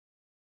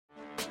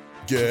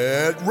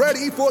Get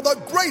ready for the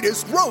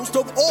greatest roast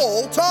of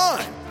all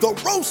time, the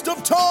Roast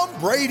of Tom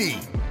Brady,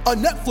 a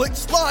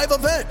Netflix live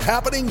event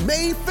happening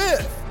May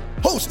 5th.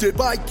 Hosted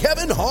by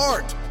Kevin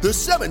Hart, the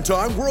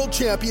 7-time world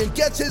champion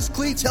gets his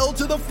cleats held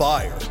to the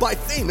fire by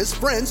famous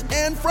friends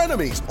and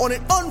frenemies on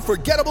an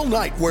unforgettable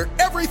night where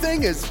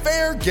everything is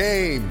fair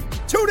game.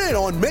 Tune in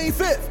on May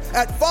 5th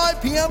at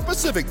 5 p.m.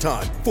 Pacific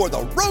time for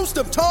the Roast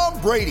of Tom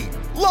Brady,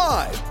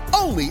 live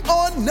only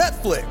on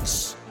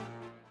Netflix.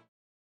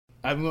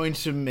 I'm going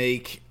to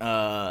make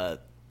Tuukka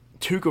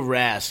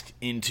Rask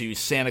into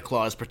Santa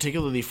Claus,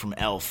 particularly from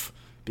Elf,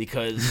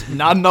 because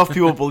not enough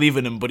people believe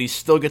in him, but he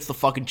still gets the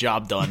fucking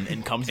job done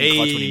and comes in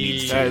clutch when he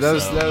needs to. All right, that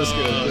was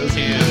good.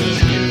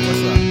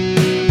 What's up?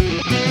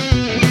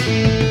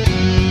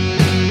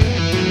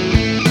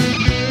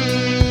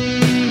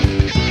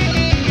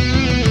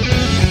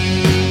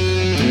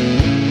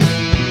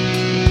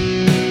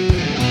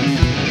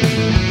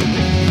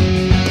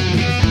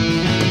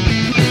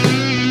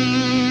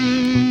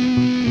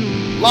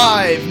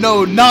 Live,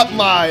 no, not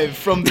live,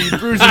 from the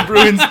Brews and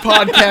Bruins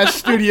podcast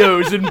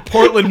studios in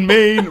Portland,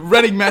 Maine,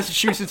 Reading,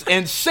 Massachusetts,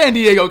 and San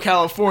Diego,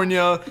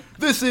 California.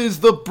 This is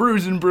the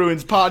Brews and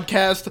Bruins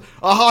podcast,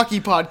 a hockey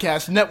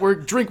podcast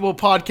network, drinkable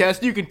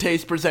podcast you can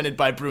taste, presented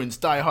by Bruins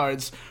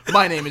Diehards.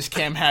 My name is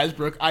Cam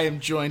Hasbrook. I am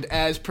joined,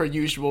 as per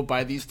usual,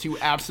 by these two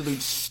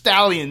absolute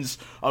stallions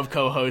of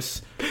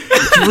co-hosts,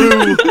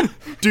 Drew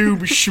Doob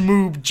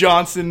Schmoob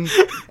Johnson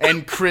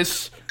and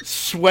Chris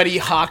Sweaty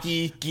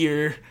Hockey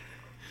Gear.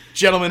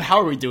 Gentlemen, how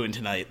are we doing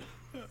tonight?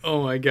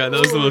 Oh my god, that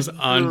was the most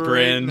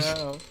on-brand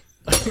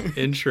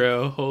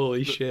intro.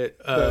 Holy shit.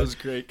 That was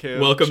great,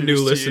 Kale. Welcome, Cheers new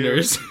to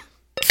listeners.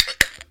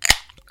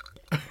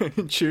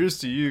 you. Cheers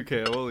to you,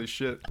 Kale. Holy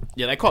shit.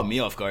 Yeah, that caught me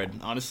off guard,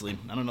 honestly.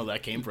 I don't know where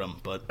that came from,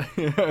 but...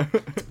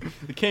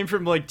 It came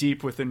from, like,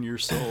 deep within your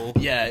soul.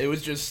 Yeah, it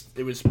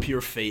was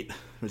pure fate.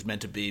 It was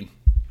meant to be.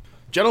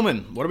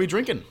 Gentlemen, what are we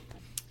drinking?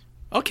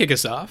 I'll kick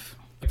us off.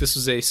 This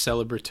was a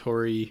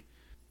celebratory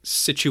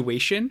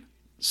situation.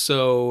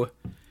 So,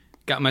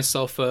 got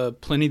myself a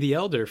Pliny the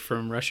Elder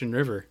from Russian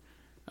River.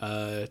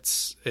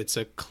 It's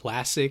a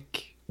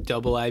classic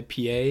double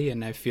IPA,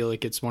 and I feel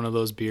like it's one of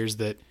those beers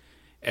that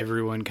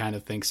everyone kind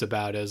of thinks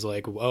about as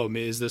like, whoa,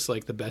 is this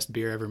like the best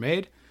beer ever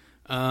made?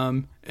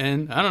 And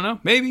I don't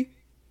know, maybe.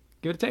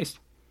 Give it a taste.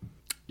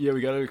 Yeah,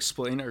 we got to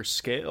explain our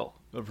scale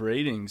of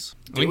ratings.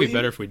 I think it'd be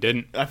better if we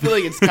didn't. I feel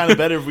like it's kind of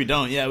better if we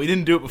don't. Yeah, we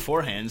didn't do it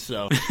beforehand,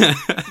 so...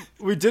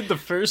 We did the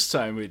first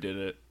time we did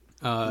it.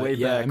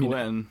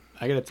 When.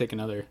 I gotta take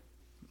another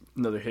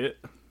hit.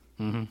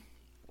 Mm-hmm.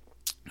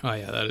 Oh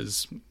yeah, that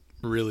is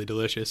really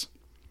delicious.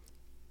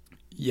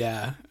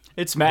 Yeah,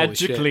 it's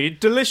magically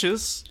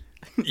delicious.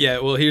 Yeah,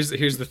 well, here's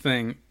the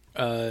thing.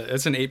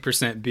 That's an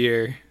 8%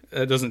 beer.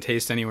 That doesn't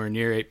taste anywhere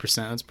near 8%.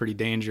 That's pretty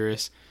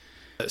dangerous.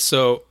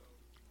 So,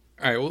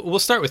 all right, we'll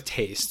start with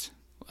taste.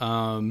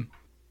 On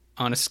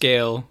a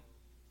scale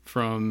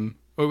from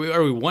are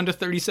we 1 to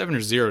 37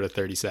 or 0 to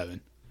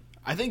 37?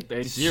 I think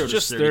it's 0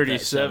 just to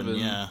 37.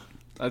 Yeah.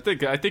 I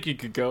think you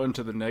could go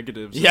into the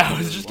negatives. Yeah, I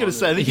was just gonna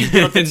say. I think you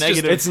could go to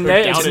negative. It's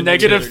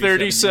negative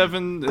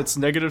 37. It's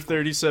negative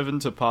 37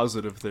 to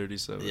positive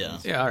 37. Yeah.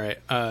 Yeah. All right.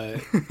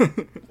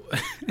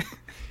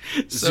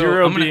 So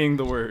 0 being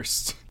the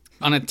worst.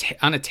 On a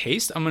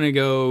taste, I'm gonna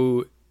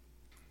go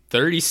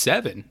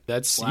 37.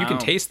 Wow. You can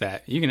taste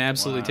that. You can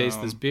absolutely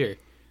taste this beer.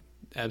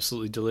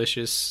 Absolutely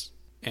delicious,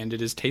 and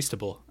it is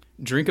tasteable.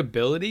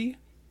 Drinkability. I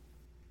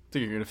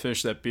think you're gonna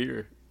finish that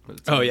beer.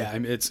 Oh yeah, I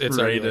mean, it's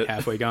already like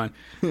halfway gone.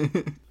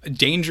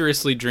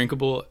 Dangerously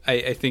drinkable.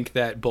 I think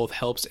that both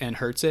helps and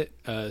hurts it,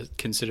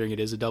 considering it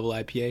is a double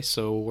IPA.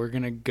 So we're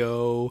gonna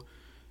go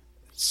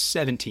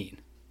 17.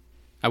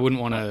 I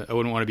wouldn't want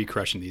to be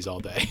crushing these all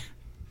day.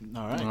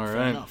 All right. Fair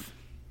Fair enough.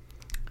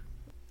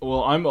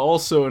 Well, I'm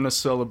also in a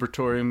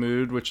celebratory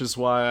mood, which is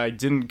why I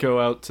didn't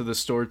go out to the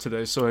store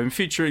today. So I'm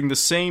featuring the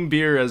same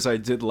beer as I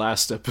did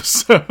last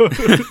episode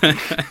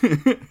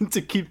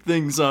to keep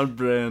things on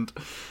brand.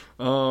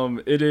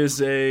 It is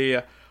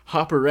a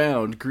Hop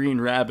Around Green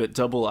Rabbit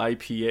Double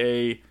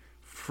IPA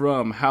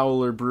from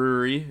Howler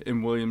Brewery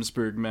in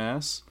Williamsburg,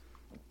 Mass.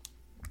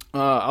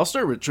 I'll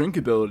start with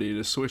drinkability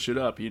to switch it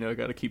up.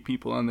 Got to keep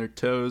people on their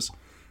toes.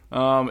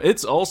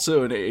 It's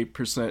also an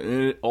 8%,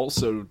 and it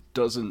also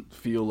doesn't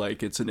feel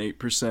like it's an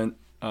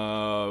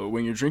 8%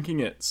 when you're drinking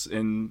it.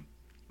 And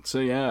so,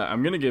 yeah,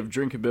 I'm going to give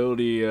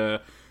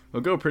drinkability, I'll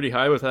go pretty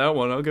high with that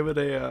one. I'll give it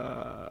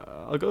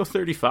I'll go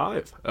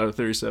 35 out of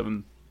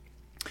 37.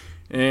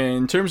 And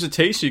in terms of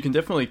taste, you can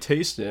definitely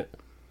taste it.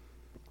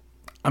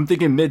 I'm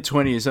thinking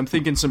mid-20s. I'm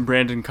thinking some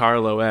Brandon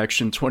Carlo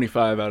action,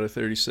 25 out of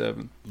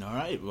 37. All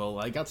right. Well,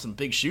 I got some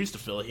big shoes to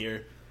fill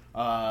here.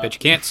 Bet you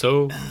can't,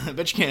 so...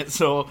 Bet you can't,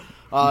 so...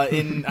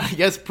 I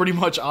guess pretty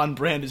much on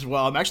brand as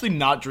well. I'm actually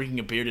not drinking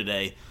a beer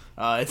today.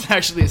 It's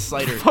actually a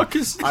cider. Fuck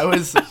is I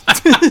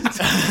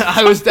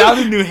was down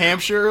in New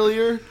Hampshire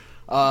earlier.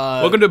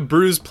 Welcome to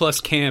Brews plus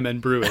Cam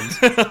and Bruins.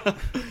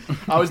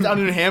 I was down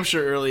in New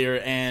Hampshire earlier,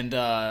 and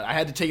I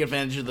had to take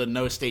advantage of the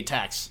no state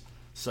tax.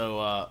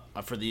 So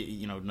for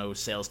the no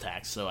sales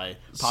tax, so I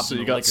popped So in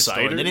you the got liquor store.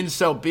 cider? And they didn't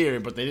sell beer,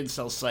 but they did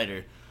sell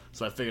cider,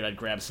 so I figured I'd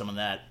grab some of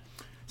that.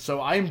 So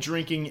I am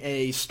drinking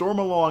a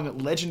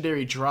Stormalong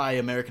Legendary Dry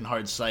American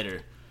Hard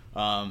Cider.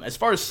 As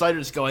far as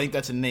ciders go, I think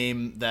that's a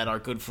name that our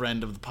good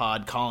friend of the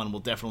pod, Colin, will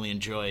definitely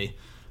enjoy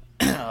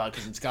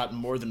because it's got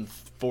more than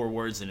 4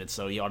 words in it,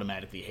 so he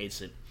automatically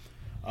hates it.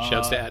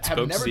 Shouts to at Have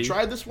Spoke never C.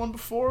 tried this one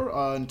before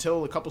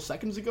until a couple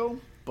seconds ago,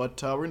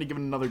 but we're going to give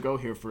it another go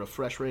here for a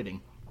fresh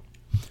rating.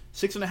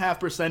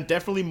 6.5%,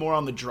 definitely more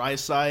on the dry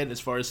side as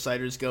far as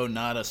ciders go,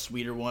 not a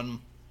sweeter one.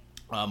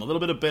 A little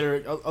bit of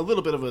bitter, a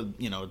little bit of a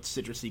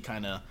citrusy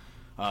kind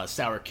of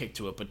sour kick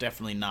to it, but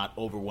definitely not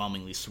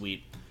overwhelmingly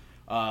sweet.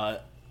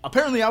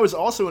 Apparently, I was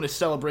also in a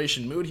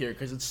celebration mood here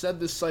because it said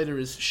this cider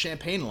is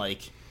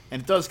champagne-like,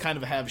 and it does kind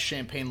of have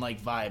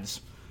champagne-like vibes.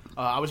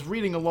 I was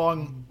reading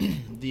along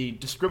the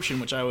description,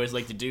 which I always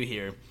like to do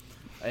here,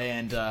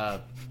 and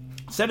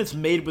said it's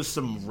made with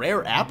some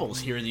rare apples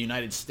here in the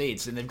United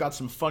States, and they've got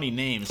some funny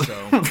names.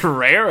 So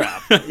Rare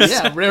apple.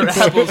 yeah, rare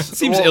apples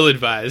Seems well,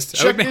 ill-advised. I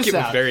check would make this it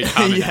with out. very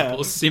common Yeah.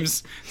 apples.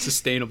 Seems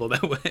sustainable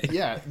that way.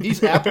 Yeah,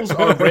 these apples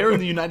are rare in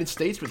the United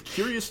States with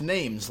curious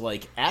names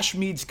like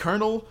Ashmead's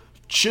Kernel,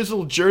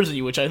 Chisel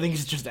Jersey, which I think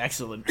is just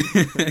excellent,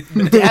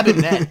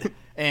 Dabinet,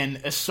 and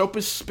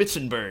Esopus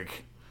Spitzenberg.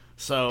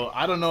 So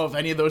I don't know if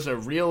any of those are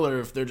real or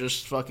if they're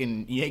just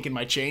fucking yanking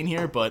my chain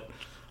here, but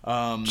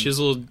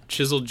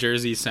Chiseled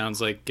Jersey sounds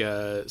like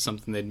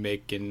something they'd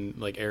make in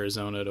like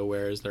Arizona to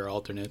wear as their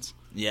alternates.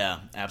 yeah,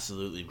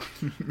 absolutely.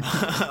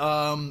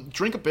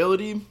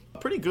 Drinkability,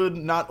 pretty good,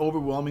 not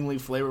overwhelmingly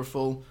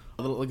flavorful.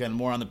 A little, again,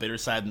 more on the bitter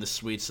side than the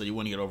sweet, so you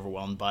wouldn't get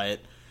overwhelmed by it.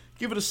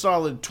 Give it a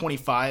solid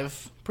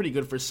 25. Pretty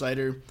good for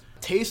cider.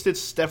 Taste,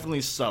 it's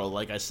definitely subtle,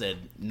 like I said.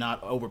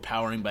 Not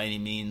overpowering by any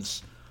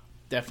means.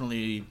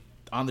 Definitely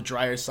on the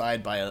drier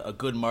side by a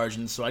good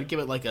margin, so I'd give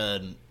it like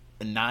a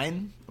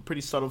 9. A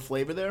pretty subtle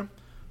flavor there,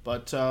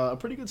 but a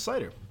pretty good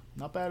cider.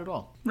 Not bad at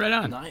all. Right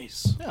on.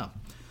 Nice. Yeah.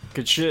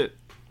 Good shit.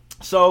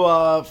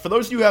 So, for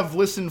those of you who have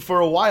listened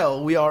for a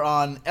while, we are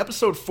on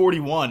episode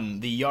 41,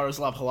 the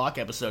Yaroslav Halak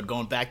episode,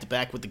 going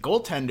back-to-back with the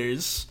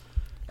goaltenders.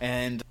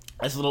 And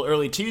as a little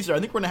early teaser, I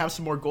think we're going to have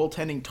some more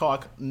goaltending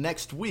talk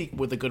next week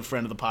with a good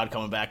friend of the pod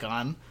coming back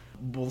on.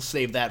 We'll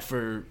save that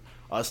for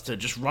us to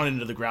just run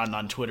into the ground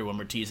on Twitter when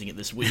we're teasing it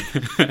this week.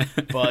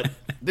 But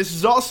this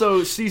is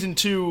also Season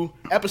 2,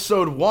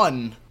 Episode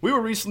 1. We were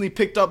recently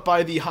picked up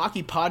by the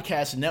Hockey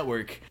Podcast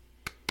Network.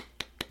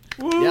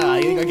 Yeah,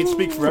 I think I can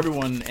speak for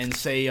everyone and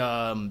say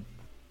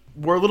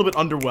we're a little bit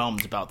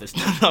underwhelmed about this.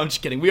 No, I'm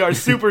just kidding. We are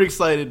super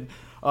excited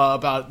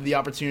about the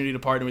opportunity to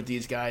partner with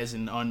these guys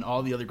and on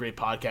all the other great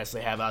podcasts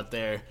they have out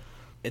there.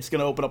 It's going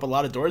to open up a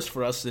lot of doors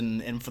for us,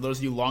 and for those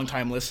of you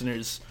longtime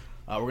listeners,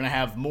 we're going to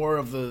have more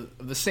of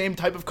the same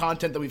type of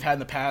content that we've had in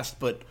the past,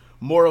 but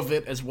more of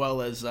it as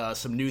well as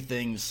some new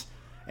things.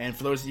 And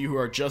for those of you who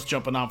are just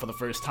jumping on for the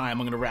first time,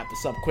 I'm going to wrap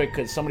this up quick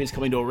because somebody's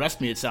coming to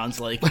arrest me, it sounds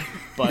like.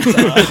 But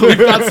we've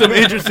got some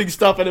interesting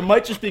stuff, and it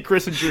might just be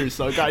Chris and Drew.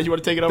 So, guys, you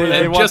want to take it over?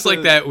 They And want just like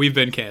the- that, we've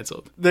been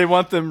canceled. They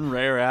want them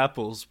rare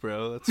apples,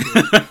 bro. That's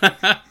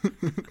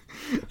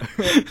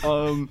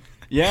good.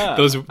 Yeah.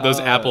 Those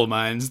apple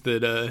mines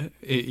that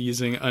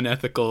using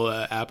unethical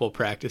Apple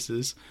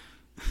practices.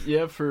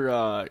 Yeah,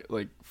 for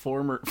like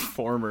former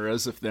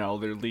as if now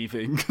they're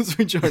leaving because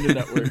we joined a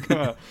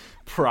network.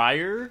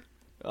 Prior,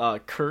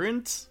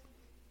 current,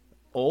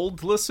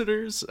 old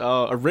listeners,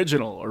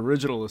 original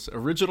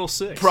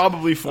 6.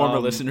 Probably former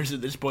listeners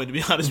at this point, to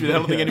be honest with you. I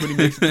don't think anybody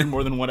makes it through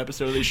more than one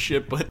episode of this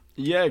shit, but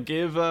Yeah,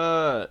 give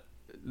the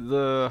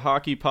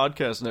Hockey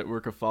Podcast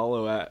Network a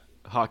follow at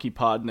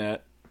HockeyPodNet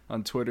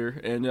on Twitter,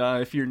 and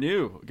if you're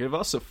new, give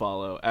us a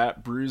follow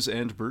at Brews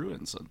and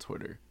Bruins on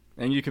Twitter.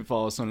 And you can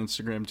follow us on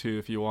Instagram too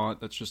if you want.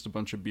 That's just a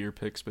bunch of beer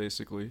pics,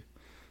 basically.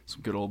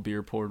 Some good old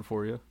beer porn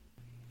for you.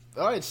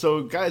 all right,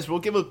 so guys, we'll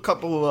give a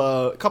couple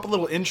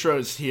little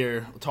intros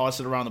here. We'll toss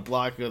it around the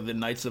block of the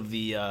Knights of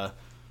the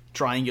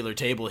triangular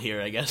table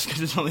here, I guess, because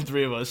there's only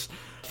 3 of us.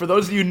 For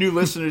those of you new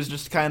listeners,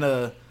 just to kind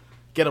of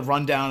get a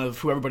rundown of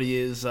who everybody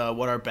is,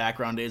 what our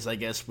background is, I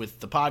guess, with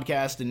the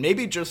podcast, and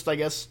maybe just, I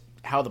guess,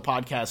 how the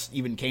podcast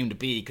even came to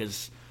be,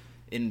 because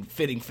in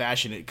fitting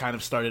fashion, it kind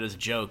of started as a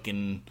joke,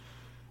 and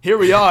here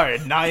we are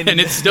at 9. And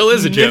it still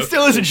is a joke. It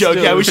still is a joke.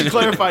 Still Yeah, we is. should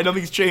clarify.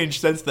 Nothing's changed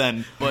since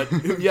then. But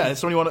yeah,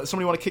 somebody want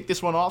to kick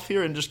this one off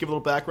here and just give a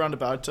little background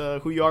about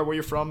who you are, where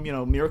you're from,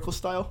 Miracle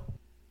style.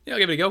 Yeah, I'll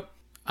give it a go.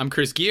 I'm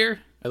Chris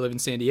Gear. I live in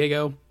San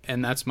Diego,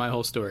 and that's my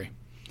whole story.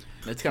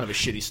 That's kind of a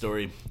shitty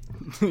story.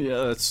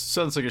 Yeah, that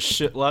sounds like a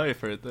shit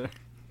life right there.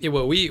 Yeah,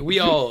 well, we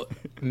all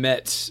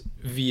met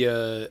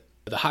via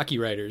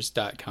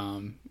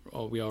thehockeywriters.com.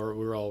 We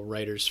were all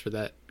writers for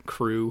that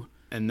crew,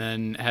 and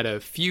then had a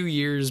few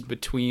years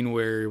between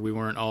where we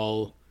weren't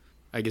all.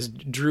 I guess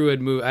Drew had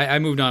moved. I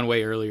moved on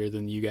way earlier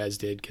than you guys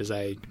did because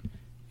I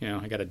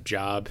got a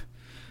job.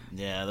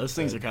 Yeah, those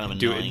things are kind of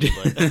do annoying.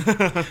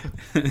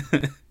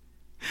 it.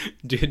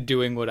 But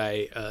Doing what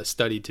I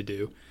studied to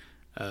do.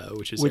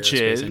 which is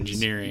aerospace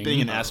engineering.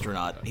 Being an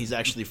astronaut. He's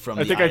actually from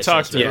I the think I ISS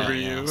talked right over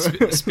now.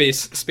 you.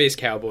 Space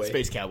cowboy.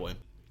 Space cowboy.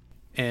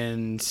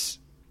 And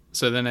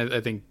so then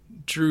I think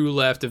Drew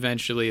left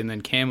eventually, and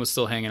then Cam was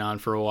still hanging on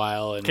for a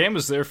while. And Cam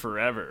was there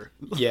forever.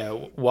 yeah,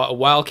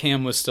 while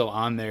Cam was still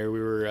on there, we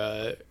were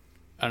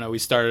I don't know, we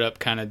started up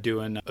kind of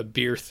doing a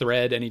beer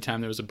thread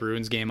anytime there was a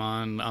Bruins game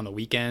on the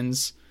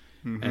weekends,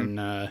 and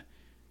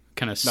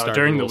kind of started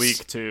during the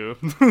week too.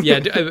 Yeah,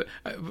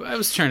 I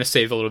was trying to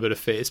save a little bit of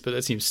face, but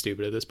that seems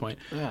stupid at this point.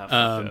 Yeah,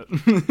 fuck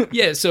that.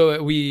 Yeah, so I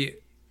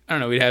don't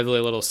know, we'd have a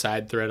little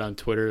side thread on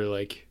Twitter,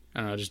 like,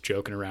 I don't know, just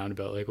joking around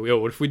about like, yo,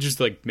 what if we just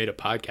like made a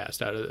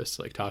podcast out of this,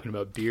 like talking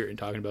about beer and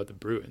talking about the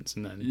Bruins,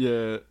 and then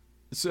Yeah.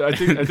 So I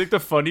think the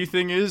funny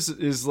thing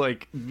is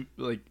like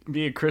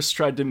me and Chris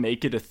tried to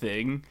make it a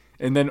thing,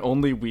 and then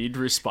only we'd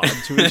respond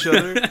to each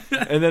other.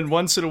 And then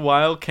once in a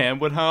while Cam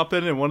would hop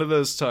in, and one of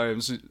those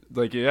times,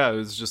 like, yeah, it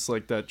was just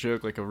like that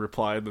joke, like a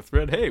reply in the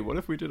thread, hey, what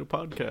if we did a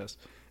podcast?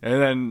 And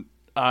then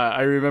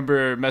I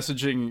remember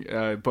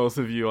messaging both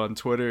of you on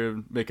Twitter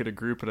and making a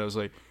group, and I was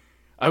like,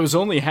 I was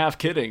only half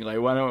kidding. Like,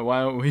 why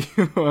don't we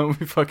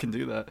fucking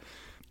do that?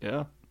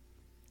 Yeah.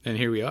 and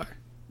here we are.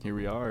 Here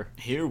we are.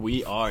 Here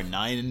we are,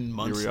 9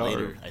 months Here we are.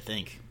 later, I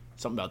think.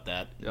 Something about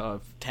that.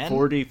 10?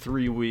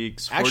 43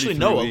 weeks. Actually, 43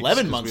 no, weeks,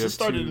 11 'cause months. we This have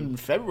started two. in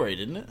February,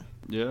 didn't it?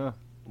 Yeah.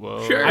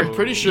 Whoa. Sure. I'm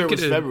pretty sure You it was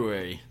could've-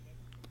 February.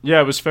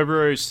 Yeah, it was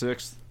February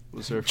 6th.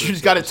 Was our Drew's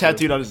first got it episode.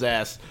 tattooed on his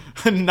ass.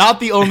 Not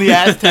the only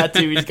ass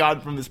tattoo he's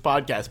gotten from this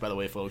podcast, by the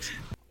way, folks.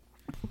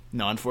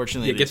 No,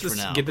 unfortunately, Yeah, it get is this for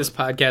now. get this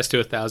but- podcast to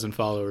 1,000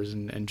 followers,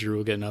 and Drew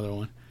will get another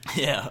one.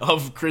 Yeah,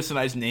 of Chris and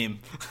I's name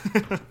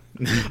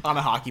on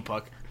a hockey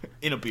puck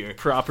in a beer.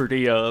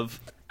 Property of.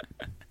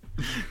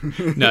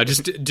 No,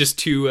 just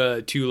two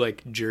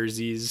like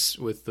jerseys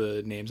with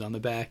the names on the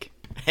back.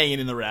 Hanging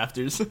in the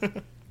rafters.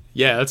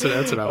 Yeah, that's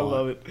what I want.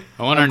 love it.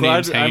 I want our I'm glad-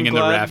 names hanging I'm in the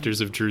glad-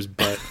 rafters of Drew's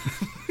butt.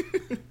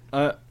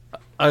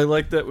 I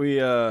like that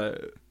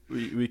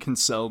we can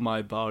sell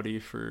my body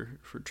for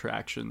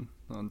traction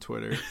on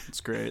Twitter.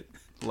 It's great.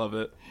 Love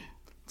it.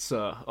 It's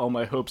all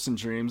my hopes and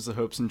dreams, the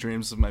hopes and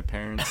dreams of my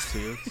parents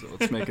too. So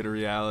let's make it a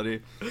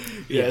reality.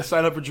 Yeah,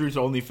 sign up for Drew's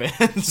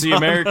OnlyFans. It's the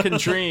American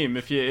dream.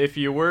 If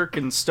you work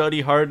and study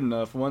hard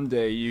enough, one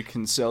day you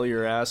can sell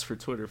your ass for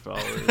Twitter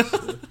followers.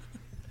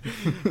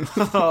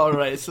 So. All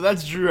right, so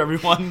that's Drew,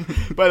 everyone.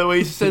 By the way,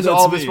 he says That's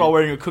all this me. while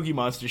wearing a Cookie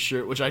Monster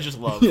shirt, which I just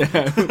love.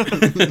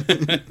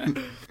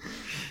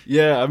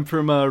 Yeah, I'm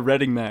from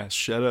Reading, Mass.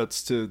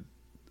 Shoutouts to,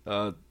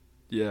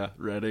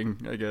 Reading.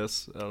 I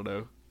guess I don't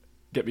know.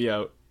 Get me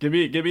out. Give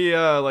me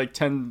like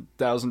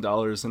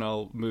 $10,000 and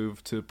I'll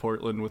move to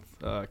Portland with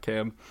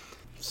Cam.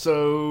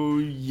 So,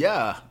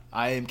 yeah,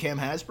 I am Cam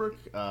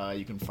Hasbrook.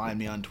 You can find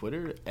me on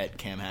Twitter at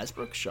Cam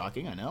Hasbrook.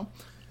 Shocking, I know.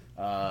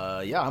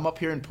 Yeah, I'm up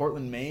here in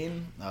Portland,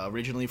 Maine,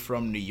 originally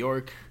from New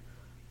York.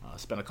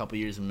 Spent a couple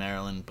years in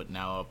Maryland, but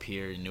now up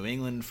here in New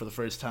England for the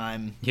first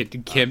time. Yeah,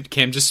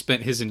 Cam just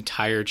spent his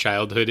entire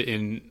childhood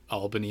in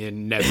Albany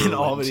and never In went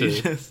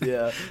Albany, to...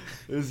 yeah,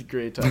 it was a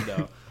great time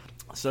though.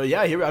 So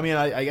yeah, here. I mean,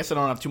 I guess I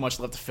don't have too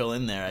much left to fill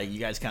in there. You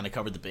guys kind of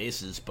covered the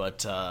bases,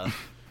 but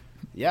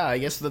yeah, I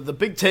guess the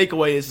big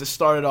takeaway is this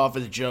started off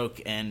as a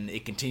joke, and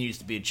it continues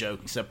to be a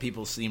joke. Except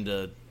people seem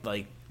to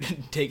like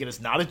take it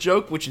as not a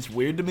joke, which is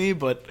weird to me.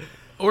 But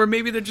Or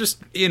maybe they're just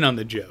in on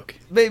the joke.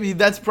 maybe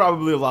that's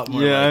probably a lot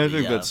more. Yeah, I likely,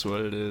 think that's what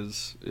it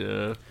is.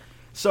 Yeah.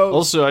 So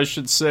Also, I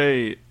should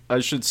say,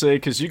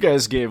 because you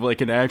guys gave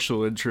like an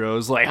actual intro. I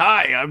was like,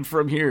 "Hi, I'm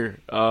from here."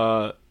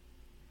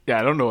 Yeah,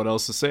 I don't know what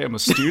else to say. I'm a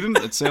student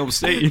at Salem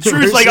State University.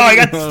 Drew's like, oh, I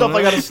got stuff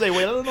I got to say.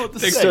 Wait, I don't know what to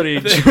say. Study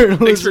Thanks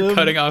journalism. for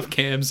cutting off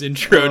Cam's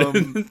intro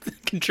to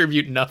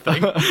contribute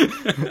nothing.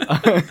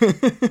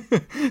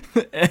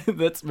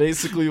 That's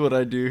basically what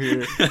I do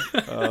here.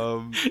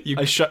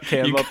 I shut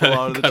Cam You up a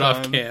lot of the cut time.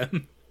 off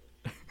Cam.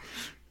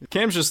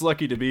 Cam's just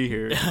lucky to be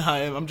here.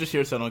 I'm just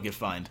here so I don't get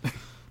fined.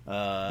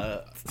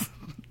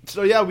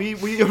 So yeah, we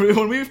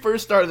when we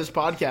first started this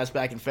podcast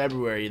back in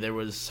February, there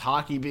was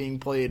hockey being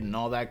played and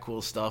all that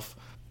cool stuff.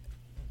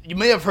 You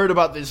may have heard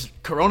about this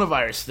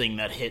coronavirus thing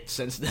that hit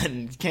since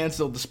then.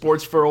 Canceled the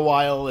sports for a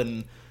while,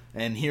 and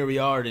here we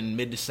are in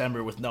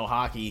mid-December with no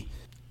hockey.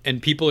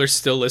 And people are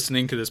still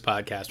listening to this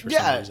podcast for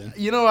some reason.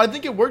 You know, I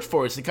think it worked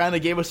for us. It kind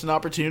of gave us an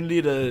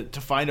opportunity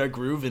to find our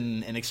groove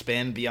and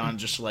expand beyond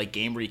just like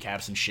game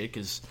recaps and shit.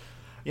 Because,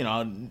 you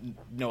know,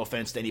 no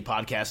offense to any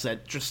podcasts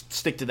that just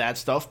stick to that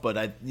stuff, but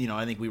I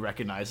think we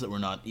recognize that we're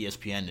not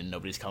ESPN and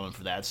nobody's coming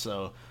for that.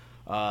 So,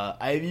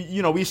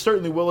 we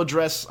certainly will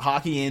address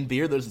hockey and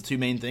beer. Those are the two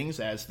main things,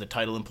 as the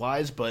title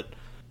implies. But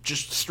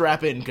just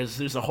strap in, because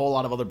there's a whole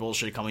lot of other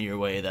bullshit coming your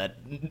way that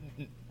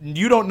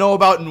you don't know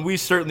about, and we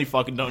certainly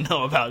fucking don't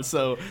know about.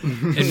 So,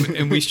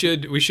 and we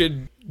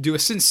should do a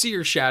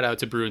sincere shout out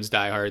to Bruins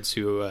diehards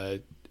who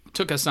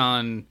took us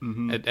on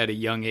at a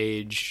young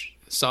age,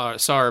 saw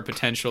our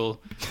potential,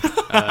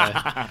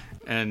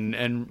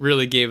 and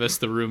really gave us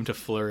the room to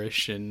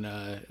flourish,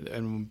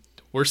 and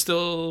we're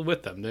still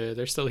with them.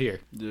 They're still here.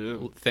 Yeah.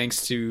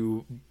 Thanks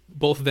to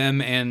both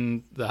them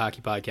and the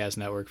Hockey Podcast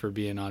Network for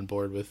being on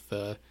board with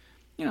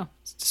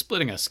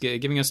splitting us,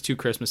 giving us 2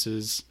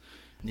 Christmases.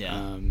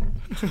 Yeah.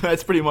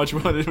 That's pretty much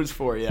what it was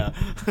for, yeah.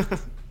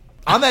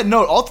 On that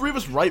note, all 3 of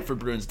us write for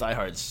Bruins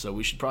Diehards, so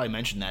we should probably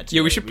mention that too.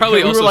 Yeah, we should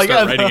probably also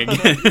start writing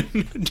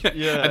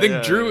again. I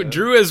think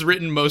Drew has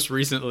written most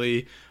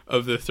recently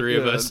of the 3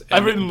 of us.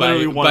 I've written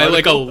literally one by article.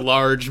 like a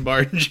large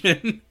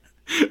margin.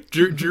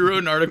 Drew wrote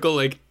an article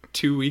like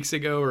 2 weeks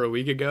ago or a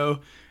week ago,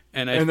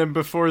 and then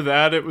before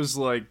that it was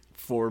like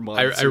 4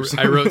 months.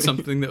 I wrote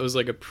something that was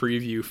like a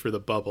preview for the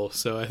bubble,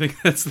 so I think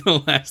that's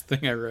the last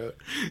thing I wrote.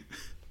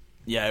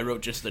 Yeah, I wrote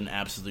just an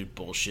absolute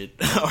bullshit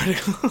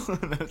article.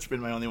 That's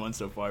been my only one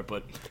so far,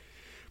 but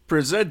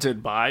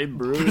presented by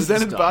Bruins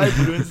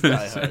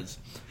Diehards.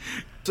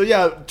 So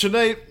yeah,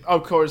 tonight,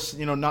 of course,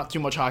 not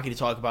too much hockey to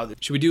talk about.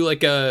 Should we do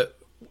like a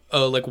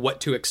like what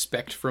to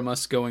expect from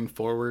us going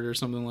forward or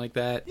something like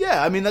that?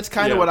 Yeah, I mean that's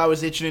kind of what I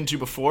was itching into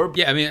before.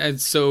 Yeah, I mean,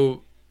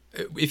 so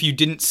if you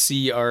didn't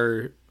see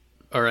our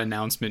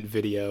announcement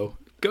video,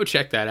 go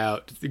check that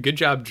out. Good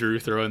job, Drew,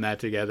 throwing that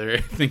together.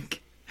 I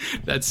think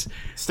that's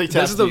stay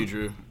tapped to you,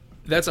 Drew.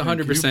 That's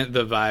 100%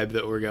 the vibe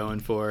that we're going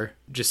for.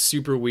 Just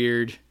super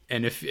weird,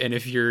 and if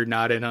you're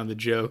not in on the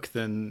joke,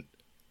 then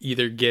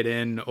either get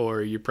in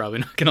or you're probably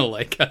not gonna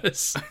like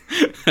us.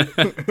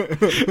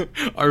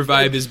 Our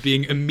vibe is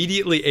being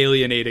immediately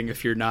alienating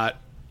if you're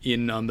not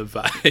in on the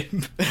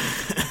vibe.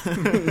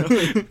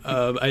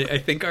 I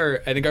think our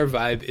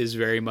vibe is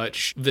very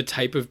much the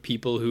type of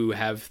people who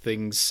have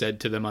things said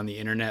to them on the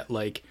internet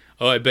like,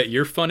 "Oh, I bet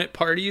you're fun at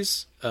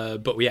parties,"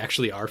 but we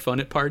actually are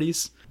fun at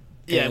parties.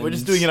 Yeah, we're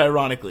just doing it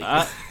ironically.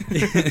 I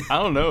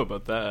don't know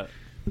about that.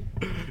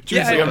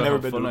 Yeah, I've never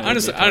been.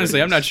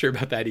 Honestly, I'm not sure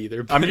about that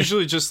either. I'm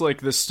usually just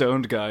like the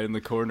stoned guy in the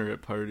corner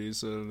at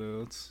parties. I don't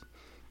know. It's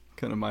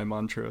kind of my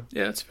mantra.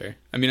 Yeah, that's fair.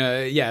 I mean,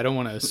 I don't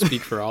want to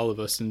speak for all of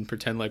us and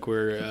pretend like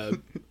we're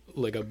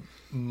like a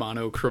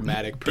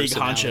monochromatic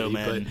personality. Big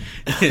honcho,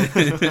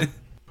 man. But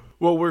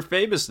well, we're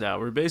famous now.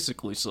 We're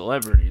basically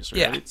celebrities, right?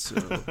 Yeah.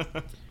 So.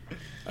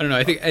 I don't know.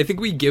 I think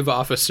we give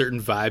off a certain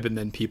vibe, and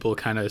then people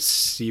kind of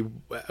see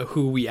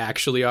who we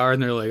actually are,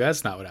 and they're like,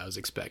 "That's not what I was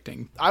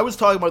expecting." I was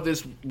talking about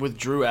this with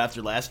Drew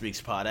after last week's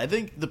pod. I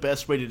think the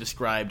best way to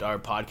describe our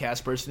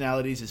podcast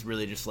personalities is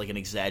really just like an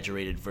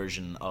exaggerated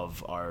version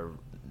of our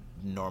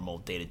normal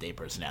day-to-day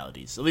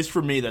personalities. At least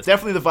for me, that's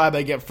definitely the vibe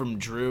I get from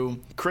Drew.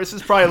 Chris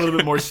is probably a little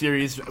bit more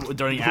serious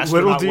during astronaut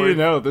Little do work, you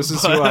know, this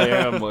is who I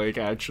am, like,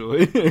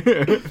 actually.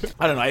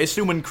 I don't know. I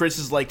assume when Chris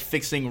is like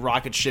fixing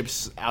rocket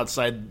ships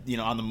outside,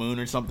 on the moon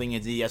or something,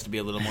 he has to be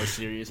a little more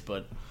serious,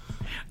 but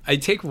I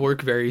take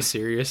work very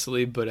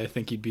seriously, but I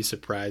think you'd be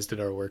surprised at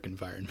our work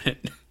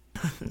environment.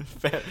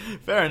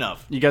 fair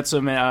enough. You got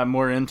some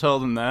more intel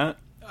than that?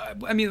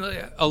 I mean,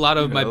 a lot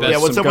of my best... Yeah,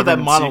 what's up with that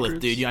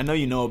monolith, secrets? dude? I know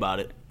you know about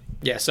it.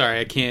 Yeah, sorry,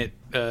 I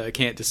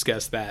can't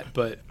discuss that,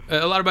 but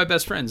a lot of my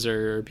best friends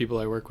are people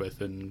I work with,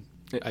 and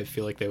I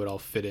feel like they would all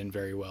fit in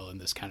very well in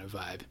this kind of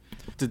vibe.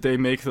 Did they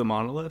make the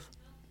monolith?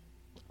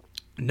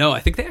 No,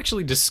 I think they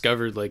actually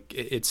discovered like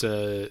it's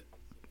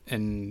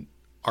an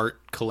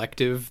art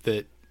collective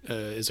that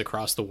is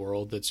across the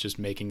world that's just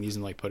making these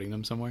and like putting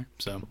them somewhere.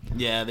 So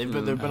yeah, there've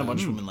been a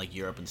bunch of them in like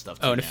Europe and stuff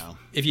too. Oh, and now.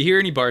 If you hear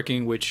any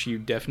barking, which you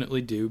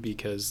definitely do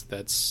because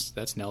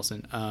that's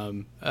Nelson.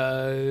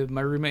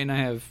 My roommate and I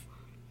have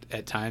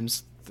at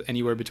times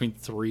anywhere between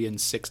 3 and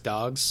 6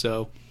 dogs,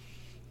 so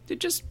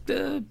just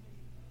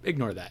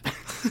ignore that.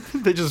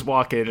 They just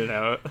walk in and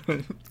out.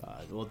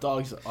 Well,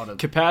 dogs on a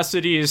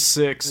capacity is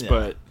 6,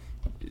 but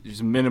there's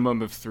a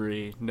minimum of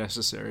 3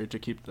 necessary to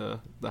keep the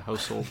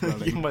household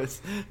running. You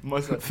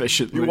must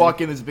efficiently. You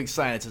walk in, there's a big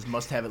sign that says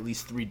 "must have at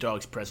least 3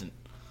 dogs present."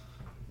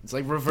 It's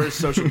like reverse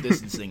social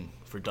distancing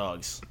for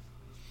dogs.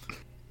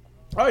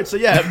 All right, so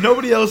yeah, if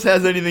nobody else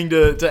has anything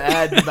to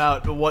add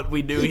about what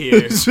we do here,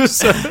 it's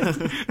just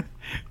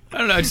I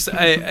don't know.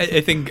 I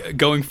think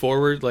going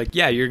forward, like,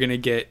 yeah, you're gonna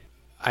get,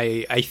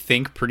 I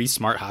think, pretty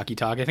smart hockey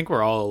talk. I think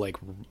we're all like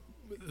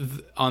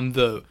on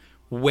the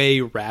way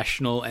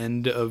rational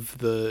end of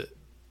the.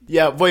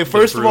 Yeah, wait.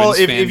 First of all,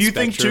 if you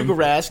spectrum. think Tuukka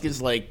Rask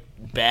is like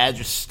bad,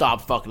 just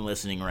stop fucking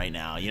listening right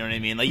now. You know what I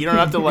mean? Like, you don't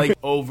have to like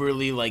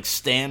overly like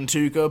stan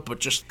Tuukka,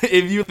 but just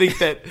if you think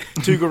that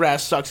Tuukka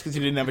Rask sucks because he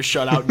didn't have a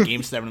shutout in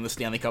Game 7 in the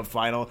Stanley Cup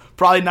Final,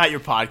 probably not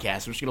your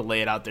podcast. I'm just gonna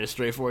lay it out there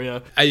straight for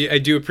you. I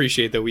do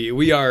appreciate that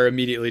we are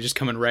immediately just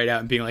coming right out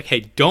and being like, hey,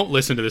 don't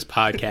listen to this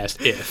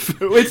podcast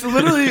if. It's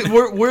literally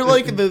we're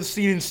like the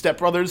scene in Step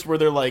Brothers where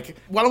they're like,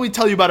 why don't we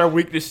tell you about our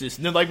weaknesses?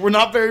 And they're like, we're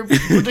not very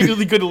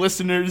particularly good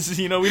listeners.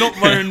 We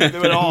don't learn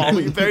at all.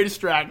 We're very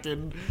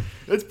distracted.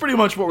 That's pretty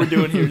much what we're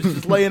doing here.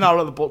 Just laying out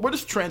on the board. We're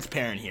just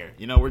transparent here.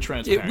 We're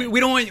transparent. We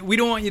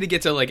don't want you to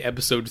get to like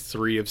episode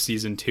 3 of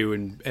season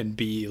 2 and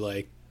be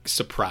like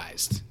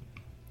surprised.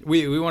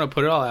 We want to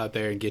put it all out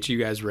there and get you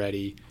guys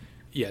ready.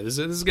 Yeah, this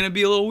is going to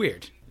be a little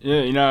weird.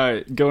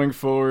 Yeah, going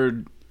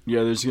forward,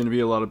 there's going to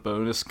be a lot of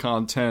bonus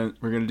content.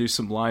 We're going to do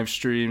some live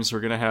streams. We're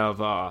going to have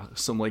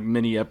some like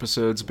mini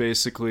episodes,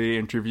 basically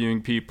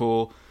interviewing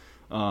people.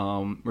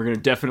 We're going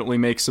to definitely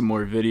make some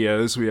more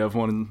videos. We have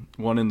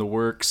one in the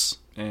works.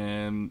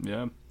 And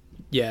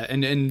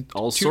and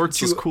all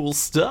sorts of cool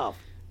stuff.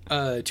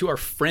 to our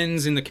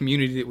friends in the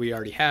community that we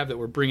already have that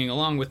we're bringing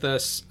along with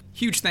us.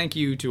 Huge thank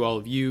you to all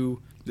of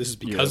you. This is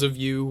because of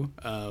you.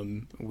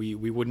 We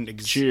wouldn't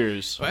exist.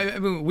 Cheers. I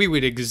mean, we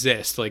would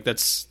exist. Like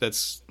that's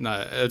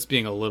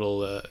being a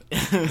little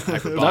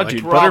hyperbolic. No,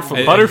 dude,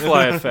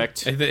 butterfly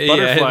effect.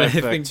 Butterfly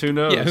effect. Who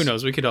knows? Yeah, who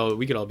knows? We could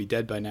all be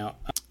dead by now.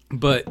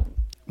 But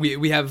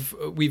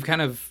we've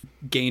kind of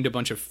gained a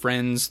bunch of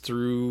friends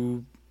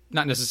through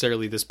not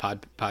necessarily this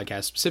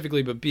podcast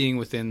specifically, but being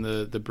within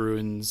the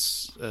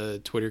Bruins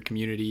Twitter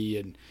community,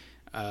 and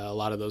a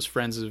lot of those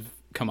friends have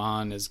come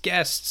on as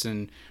guests,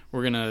 and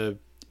we're gonna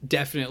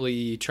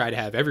definitely try to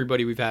have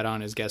everybody we've had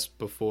on as guests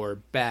before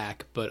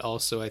back, but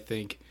also I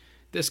think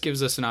this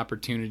gives us an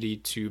opportunity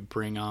to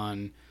bring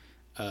on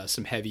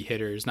some heavy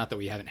hitters. Not that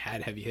we haven't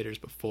had heavy hitters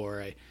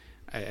before.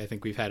 I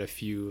think we've had a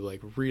few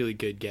like really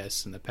good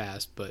guests in the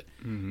past, but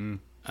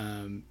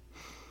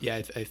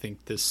I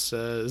think this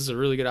is a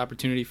really good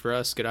opportunity for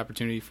us, good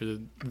opportunity for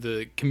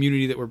the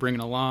community that we're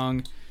bringing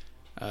along.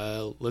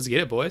 Let's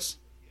get it, boys.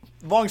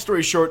 Long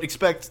story short,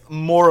 expect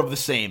more of the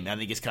same. I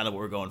think is kind of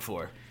what we're going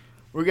for.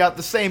 We got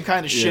the same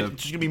kind of shit.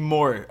 It's just gonna be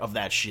more of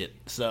that shit.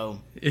 So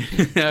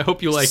I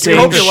hope you like I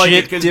hope you like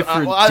it, shit, because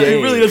different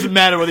it really doesn't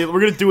matter whether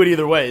we're gonna do it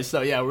either way.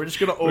 So yeah, we're just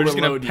gonna overload. We're just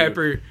gonna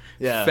pepper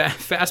you.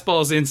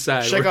 fastballs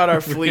inside. Check out our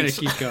We're fleets.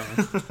 gonna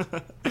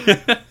keep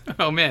going.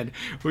 Oh man,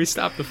 we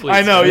stopped the fleets.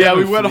 I know. Yeah,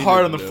 we went fleeted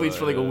hard on the though, fleets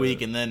for like a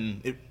week, and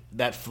then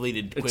that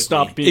fleeted quickly. It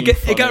stopped being It got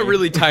funny.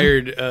 really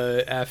tired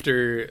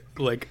after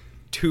like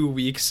 2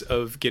 weeks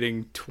of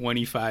getting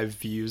 25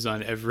 views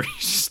on every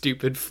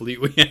stupid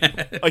fleet we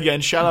had.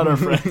 Again, shout out our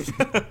friends.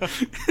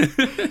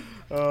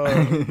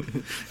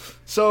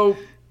 So,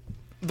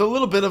 the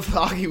little bit of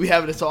hockey we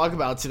have to talk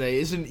about today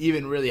isn't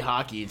even really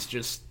hockey. It's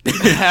just, it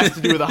has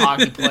to do with a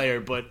hockey player.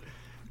 But,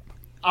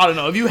 I don't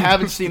know. If you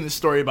haven't seen this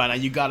story by now,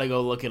 you got to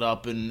go look it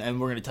up, and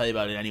we're going to tell you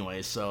about it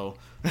anyway. So,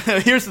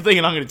 here's the thing,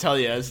 and I'm going to tell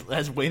you,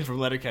 as Wayne from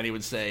Letterkenny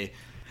would say,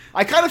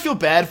 I kind of feel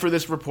bad for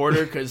this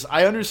reporter because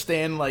I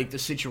understand, like, the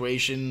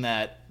situation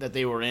that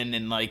they were in,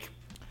 and, like,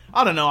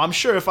 I don't know. I'm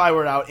sure if I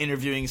were out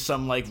interviewing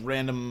some, like,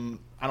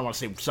 random, I don't want to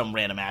say some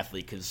random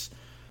athlete because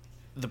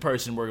the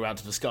person we're about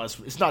to discuss,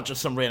 it's not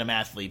just some random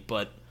athlete,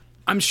 but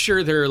I'm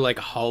sure there are like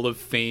Hall of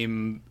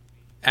Fame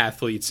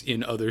athletes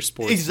in other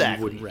sports Exactly.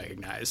 you wouldn't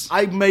recognize.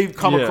 I may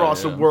come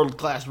across a yeah.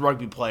 world-class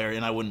rugby player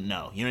and I wouldn't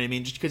know. You know what I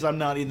mean? Just because I'm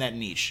not in that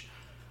niche.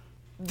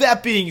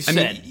 That being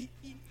said,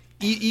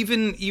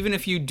 Even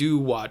if you do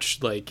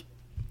watch, like,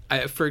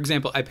 for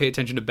example, I pay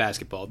attention to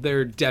basketball.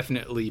 There are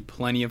definitely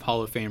plenty of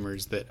Hall of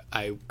Famers that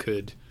I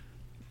could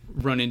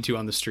run into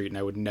on the street and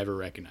I would never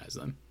recognize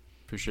them.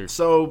 For sure.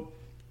 so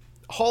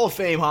Hall of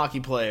Fame hockey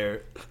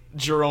player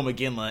Jerome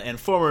McGinley and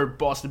former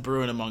Boston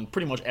Bruin among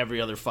pretty much every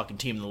other fucking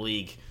team in the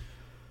league.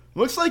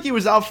 Looks like he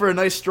was out for a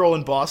nice stroll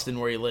in Boston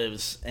where he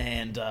lives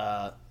and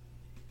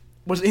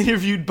was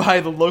interviewed by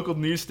the local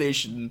news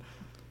station,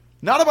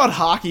 not about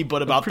hockey,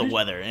 but about the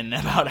weather and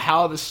about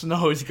how the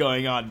snow is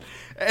going on.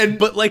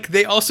 But, like,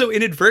 they also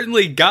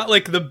inadvertently got,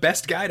 like, the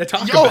best guy to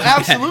talk Oh, about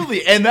that.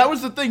 absolutely. And that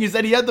was the thing, is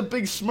that he had the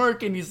big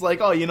smirk and he's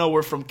like, oh, you know,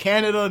 we're from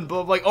Canada and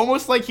blah, blah, like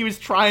almost like he was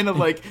trying to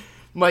like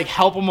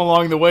help him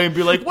along the way and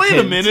be like, wait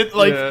a minute,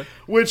 like, Yeah.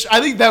 which I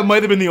think that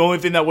might have been the only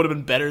thing that would have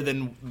been better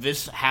than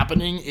this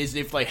happening is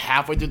if like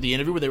halfway through the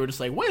interview where they were just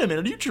like, wait a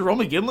minute, are you Jerome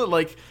McGinley?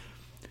 Like,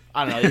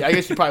 I don't know. I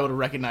guess you probably would have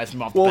recognized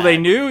him off the Well, bat. they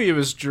knew he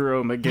was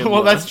Jerome McGinley.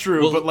 Well, that's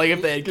true, Well, but like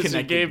if they had because he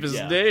connected, gave his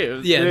yeah.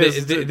 name. Yeah,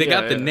 His- they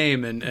got the yeah.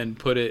 name and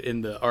put it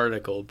in the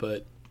article,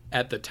 but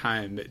at the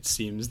time, it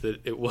seems that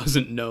it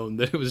wasn't known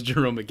that it was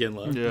Jerome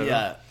McGinley.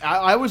 Yeah,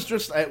 I was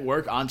just at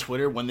work on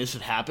Twitter when this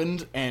had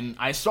happened, and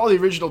I saw the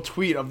original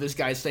tweet of this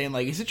guy saying,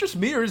 like, is it just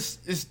me, or is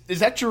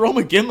that Jerome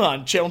McGinley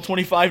on Channel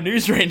 25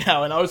 News right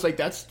now? And I was like,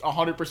 that's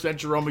 100%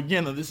 Jerome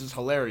McGinley. This is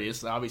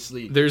hilarious,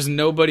 obviously. There's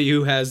nobody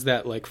who has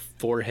that, like,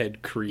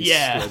 forehead crease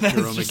Yeah, like that's,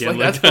 Jerome just McGinley like,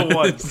 that's the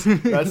does.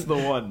 one. That's the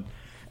one.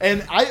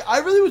 And I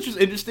really was just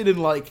interested in,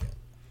 like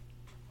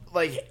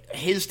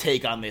his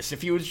take on this.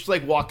 If he was just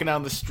like walking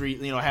down the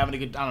street, you know, having a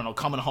good, I don't know,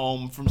 coming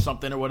home from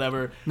something or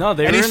whatever. No,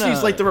 they and were he in sees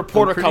a- like the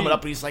reporter a pretty- coming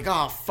up, and he's like,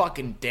 "Oh,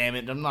 fucking damn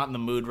it, I'm not in the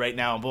mood right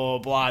now." Blah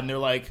blah blah. And they're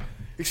like,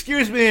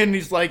 "Excuse me," and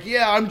he's like,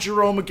 "Yeah, I'm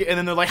Jerome again." And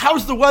then they're like,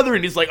 "How's the weather?"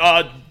 And he's like,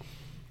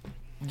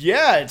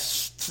 yeah,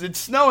 it's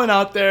snowing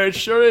out there. It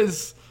sure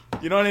is."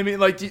 You know what I mean?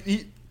 Like,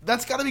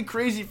 that's got to be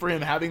crazy for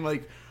him having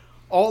like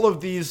all of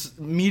these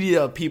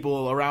media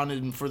people around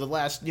him for the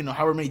last, you know,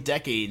 however many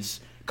decades,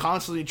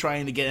 constantly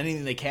trying to get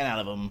anything they can out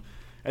of him.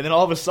 And then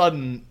all of a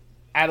sudden,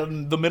 out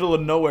of the middle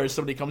of nowhere,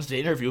 somebody comes to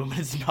interview him and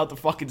it's about to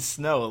fucking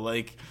snow.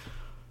 Like,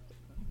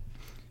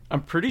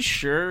 I'm pretty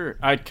sure,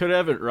 I could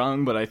have it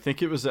wrong, but I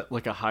think it was at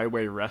like a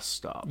highway rest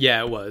stop.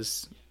 Yeah, it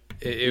was.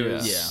 It Yeah.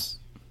 was.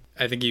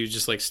 I think he was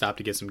just, like, stopped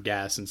to get some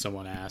gas, and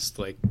someone asked,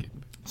 like...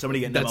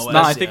 somebody getting That's- MOS.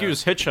 No, I think yeah. he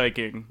was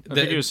hitchhiking. I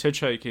think he was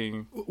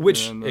hitchhiking.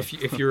 Which, and, if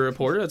you're a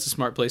reporter, that's a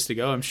smart place to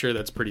go. I'm sure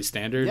that's pretty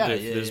standard. Yeah,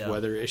 if yeah, there's yeah.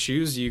 weather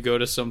issues, you go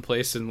to some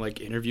place and, like,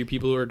 interview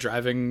people who are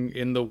driving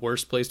in the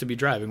worst place to be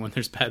driving when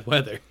there's bad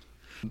weather.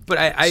 But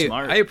I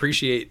Smart.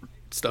 appreciate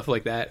stuff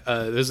like that.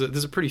 There's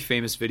a pretty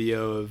famous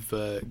video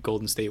of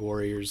Golden State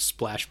Warriors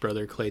splash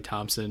brother Klay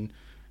Thompson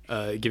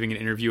giving an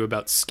interview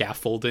about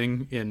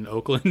scaffolding in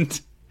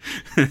Oakland.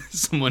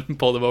 Someone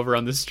pulled him over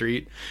on the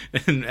street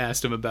and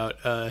asked him about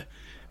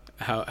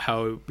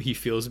how he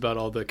feels about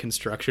all the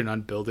construction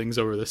on buildings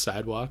over the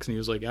sidewalks, and he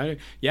was like, I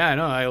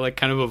know, I like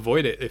kind of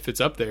avoid it if it's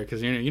up there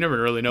because you never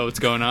really know what's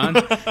going on.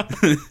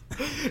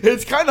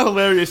 It's kind of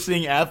hilarious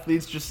seeing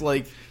athletes just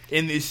like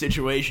in these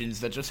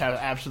situations that just have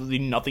absolutely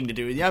nothing to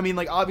do with it. I mean,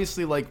 like,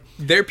 obviously, like,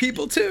 They're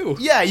people too.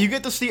 yeah, you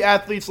get to see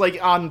athletes like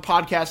on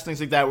podcasts, things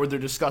like that, where they're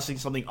discussing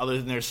something other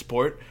than their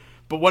sport.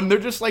 But when they're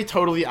just like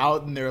totally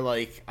out in their,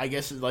 like, I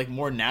guess like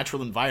more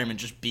natural environment,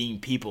 just being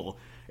people,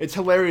 it's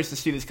hilarious to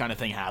see this kind of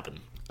thing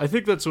happen. I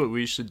think that's what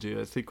we should do.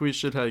 I think we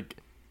should like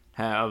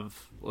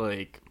have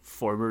like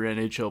former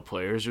NHL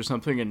players or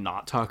something and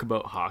not talk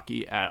about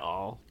hockey at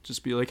all.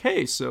 Just be like,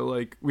 hey, so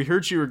like we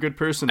heard you were a good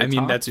person to I mean,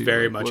 talk that's to.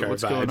 very Like, much our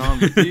what's vibe. going on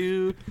with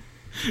you?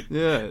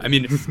 Yeah, I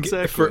mean,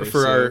 exactly.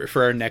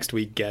 for our next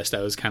week guest,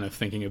 I was kind of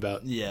thinking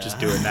about Yeah. just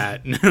doing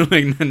that,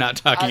 like not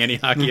talking any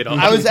hockey at all.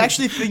 I was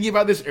actually thinking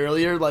about this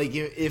earlier. Like,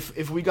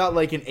 if we got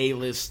like an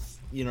A-list,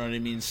 you know what I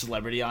mean,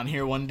 celebrity on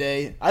here one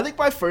day, I think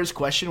my first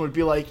question would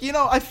be like,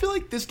 I feel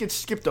like this gets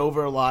skipped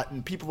over a lot,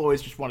 and people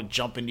always just want to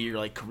jump into your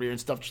like career and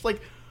stuff. Just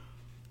like,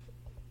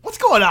 what's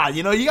going on?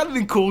 You got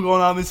anything cool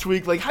going on this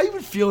week? Like, how you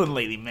been feeling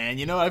lately, man?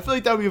 I feel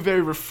like that would be a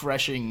very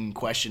refreshing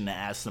question to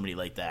ask somebody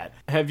like that.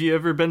 Have you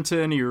ever been to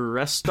any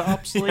rest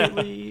stops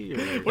lately?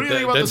 Or- What do you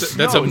think about the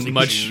snow? That's a in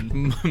much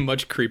June?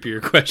 much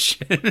creepier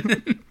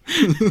question.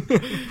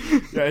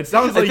 Yeah, it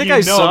sounds like I think you I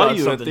know saw about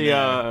you at something the.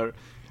 there.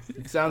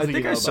 It sounds I like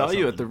think know I saw about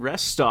you at the something.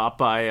 rest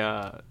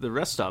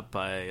stop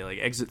by like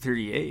exit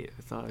 38.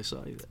 I thought I saw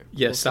you there.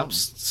 Yeah, Well, stop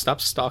something.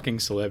 stop stalking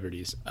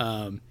celebrities.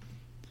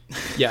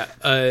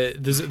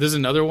 There's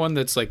another one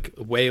that's like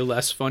way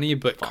less funny,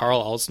 but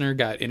Carl Alsner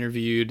got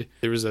interviewed.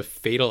 There was a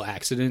fatal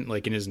accident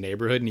like in his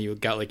neighborhood, and he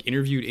got like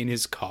interviewed in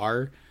his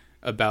car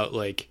about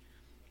like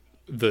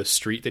the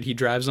street that he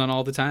drives on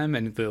all the time,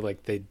 and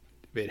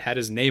it had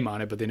his name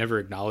on it, but they never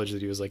acknowledged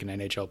that he was like an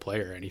NHL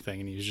player or anything.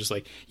 And he was just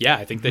like, yeah,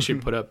 I think they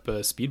should put up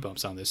speed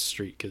bumps on this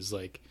street because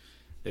like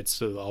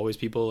it's always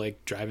people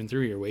like driving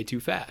through here way too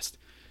fast.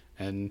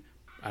 And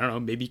I don't know,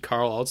 maybe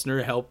Carl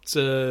Alsner helped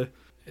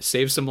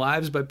save some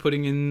lives by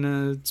putting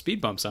in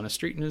speed bumps on a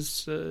street in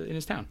his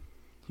town.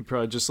 He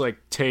probably just like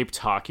taped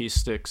hockey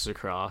sticks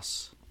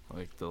across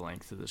like the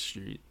length of the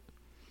street.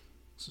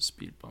 It's a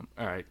speed bump.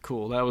 All right,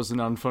 cool. That was an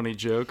unfunny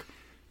joke.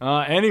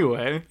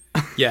 Anyway,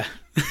 Yeah.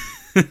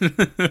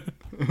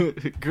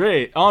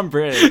 great on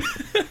brand.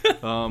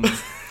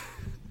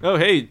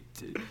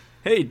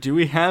 Hey, do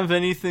we have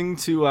anything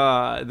to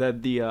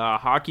that the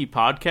Hockey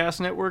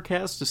Podcast Network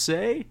has to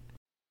say?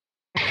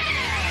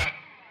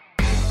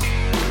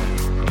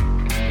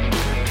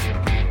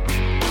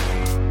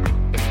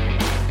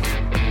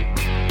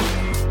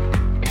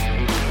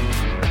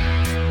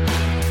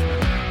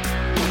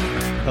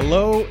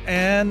 Hello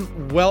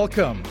and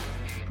welcome.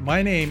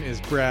 My name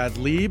is Brad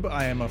Lieb.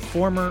 I am a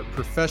former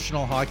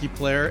professional hockey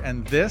player,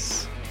 and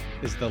this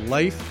is the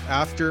Life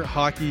After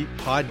Hockey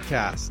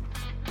podcast.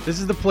 This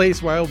is the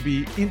place where I'll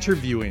be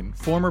interviewing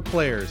former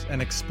players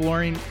and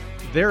exploring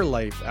their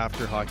life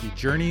after hockey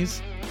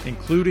journeys,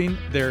 including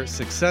their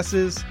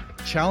successes,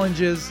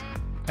 challenges,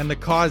 and the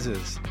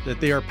causes that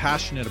they are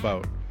passionate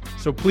about.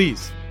 So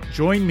please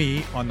join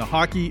me on the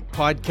Hockey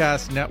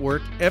Podcast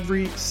Network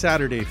every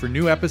Saturday for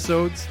new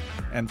episodes,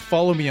 and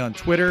follow me on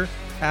Twitter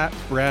at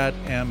Brad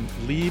M.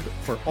 Lieb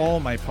for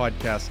all my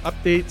podcast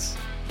updates.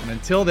 And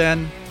until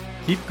then,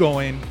 keep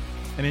going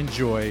and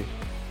enjoy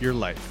your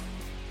life.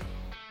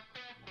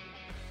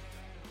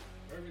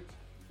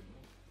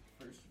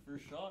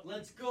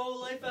 Let's go,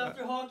 Life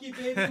After Hockey,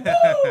 baby!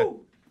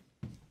 Woo!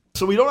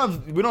 So we don't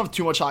have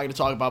too much hockey to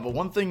talk about, but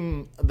one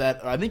thing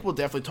that I think we'll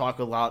definitely talk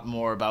a lot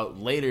more about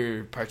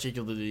later,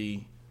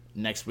 particularly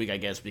next week, I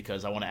guess,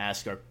 because I want to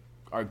ask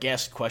our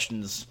guest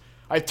questions.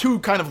 I have two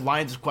kind of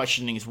lines of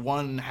questionings.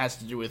 One has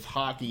to do with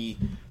hockey,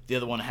 the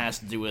other one has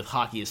to do with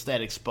hockey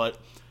aesthetics. But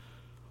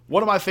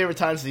one of my favorite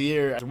times of the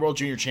year, the World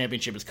Junior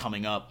Championship is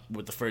coming up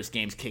with the first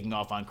games kicking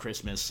off on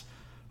Christmas.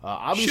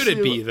 Should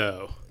it be,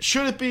 though?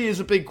 Should it be is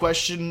a big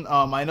question.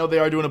 I know they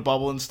are doing a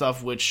bubble and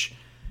stuff, which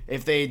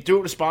if they do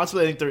it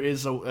responsibly, I think there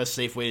is a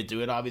safe way to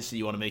do it. Obviously,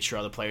 you want to make sure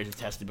other players are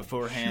tested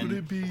beforehand. Should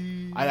it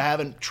be? I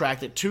haven't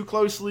tracked it too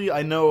closely.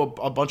 I know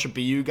a bunch of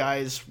BU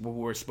guys who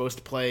were supposed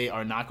to play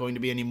are not going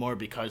to be anymore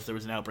because there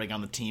was an outbreak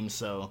on the team.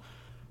 So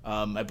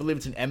I believe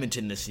it's in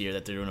Edmonton this year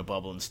that they're doing a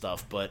bubble and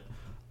stuff. But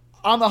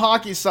on the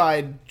hockey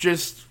side,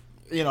 just...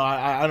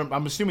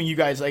 I'm assuming you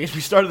guys, I guess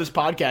we started this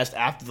podcast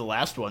after the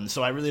last one,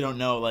 so I really don't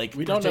know, like,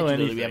 We don't know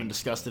anything. We haven't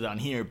discussed it on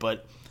here,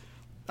 but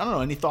I don't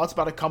know, any thoughts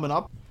about it coming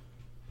up?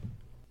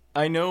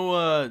 I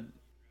know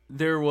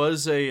there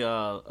was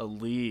a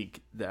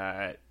league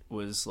that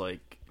was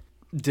like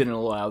didn't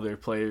allow their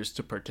players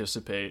to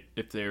participate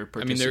if they were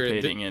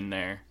participating in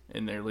their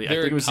league. I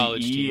they're think it was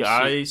college the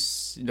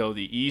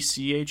the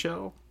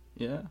ECHL.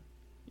 Yeah.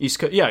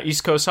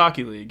 East Coast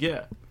Hockey League,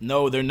 yeah.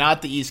 No, they're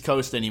not the East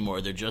Coast anymore.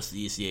 They're just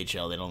the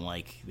ECHL. They don't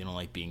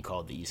like being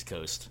called the East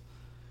Coast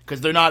because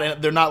they're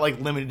not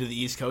like limited to the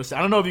East Coast. I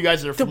don't know if you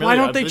guys are familiar. Why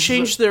don't they This is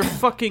change their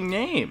fucking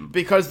name?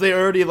 Because they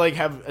already like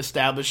have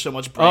established so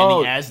much branding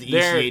Oh, as the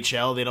they're-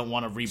 ECHL. They don't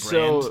want to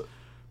rebrand. So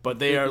but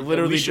they are we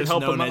literally should just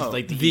help known them as out.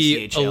 like the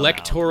The ECHL now.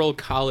 Electoral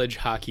College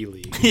Hockey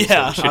League.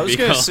 Yeah, I was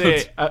gonna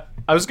say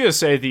I was gonna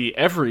say the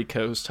Every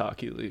Coast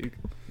Hockey League.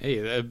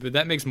 Hey,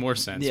 that makes more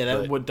sense. Yeah,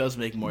 but- that what does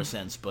make more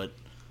sense, but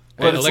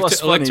But it's less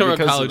funny Electoral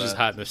because of College is that.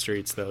 hot in the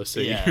streets, though, so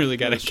Yeah, you really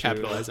got to that's true.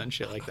 capitalize on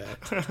shit like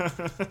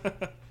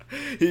that.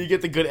 you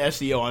get the good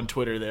SEO on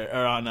Twitter there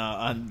or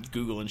on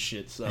Google and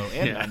shit. So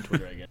and Yeah. on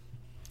Twitter, I guess.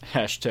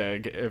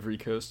 Hashtag Every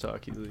Coast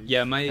Hockey League.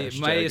 Yeah, my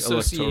Hashtag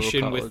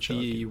association Electoral with College the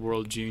Hockey.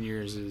 World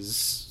Juniors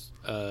is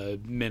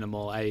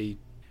minimal.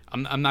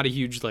 I'm not a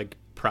huge like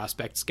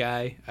prospects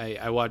guy.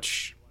 I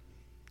watch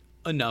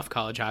enough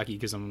college hockey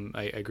because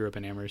I grew up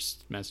in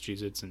Amherst,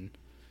 Massachusetts, and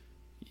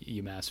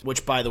UMass.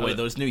 Which, by the way,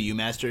 those new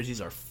UMass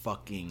jerseys are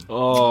fucking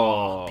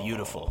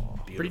beautiful.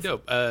 Pretty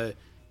dope.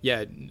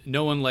 Yeah,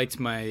 no one liked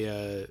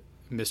my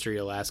Mystery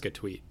Alaska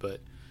tweet,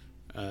 but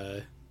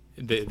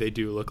they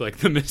do look like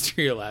the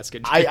Mystery Alaska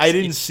jersey. I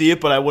didn't see it,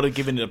 but I would have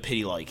given it a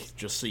pity like,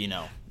 just so you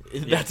know.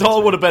 That's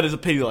all it would have been is a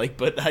pity like,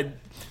 but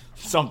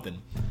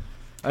something.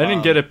 I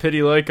didn't get a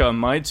pity like on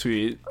my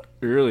tweet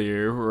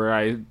earlier where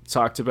I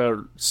talked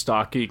about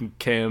stalking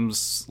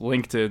Cam's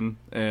LinkedIn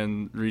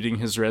and reading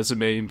his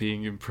resume and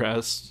being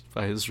impressed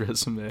by his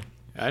resume.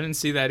 I didn't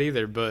see that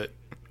either, but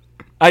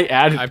I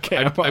added I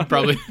Cam.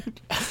 probably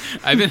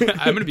I'm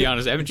gonna be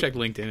honest. I haven't checked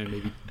LinkedIn in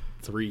maybe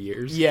 3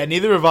 years. Yeah,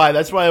 neither have I.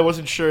 That's why I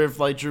wasn't sure if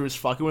like Drew was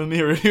fucking with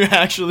me or if he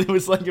actually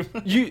was like.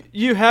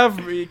 You have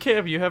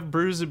Cam. You have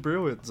Brews and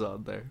Bruins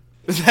on there.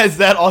 Is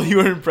that all you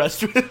were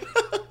impressed with?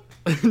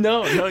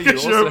 No, you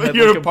Because also had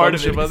you're like a a part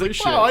bunch of it. of other He's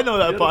shit. like, wow, I know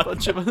that You had part. a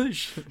bunch of other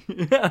shit.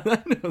 Yeah,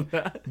 I know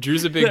that.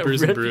 Drew's a big That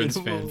Bruce and Bruins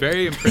reputable- fan.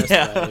 Very impressed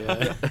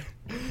by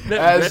That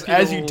As you can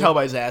reputable tell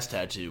by his ass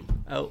tattoo.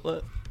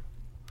 outlet.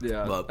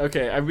 Yeah. But-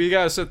 Okay, we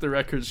gotta set the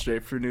record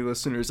straight for new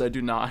listeners. I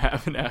do not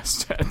have an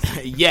ass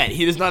tattoo. Yet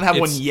he does not have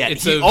one yet.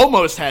 it's He a-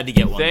 almost had to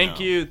get one. Thank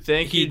though. you,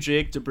 He-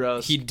 Jake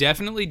DeBrus. He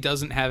definitely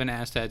doesn't have an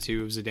ass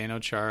tattoo of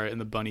Zdeno Chara in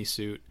the bunny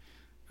suit.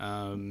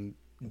 Don't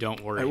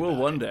worry. I will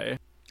about one it. day.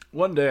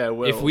 One day I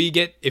will. If we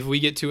get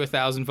to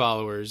 1,000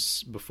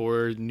 followers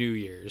before New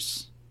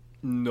Year's,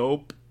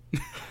 Nope.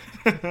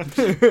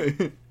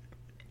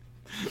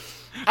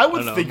 I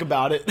would know. think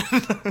about it.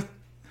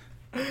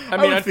 I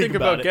mean, would I think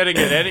about it. getting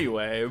it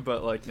anyway,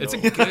 but like, it's no.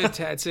 a good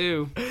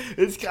tattatou.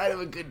 It's kind of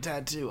a good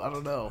tattoo. I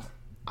don't know.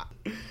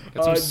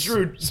 Got some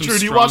Drew, some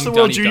do you watch the strong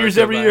World Donnie Juniors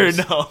Darko every year?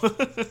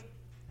 vibes.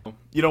 No.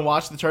 You don't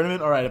watch the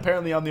tournament? All right.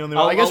 Apparently, I'm the only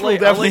one. I I'll guess we'll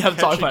like- definitely I'll have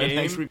to talk catch a about it game.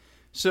 next week.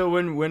 So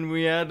when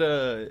we had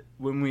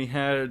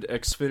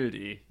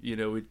Xfinity,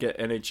 we'd get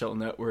NHL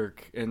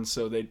Network, and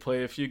so they'd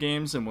play a few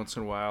games, and once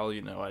in a while,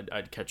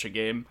 I'd catch a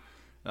game,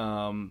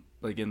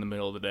 like in the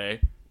middle of the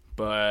day.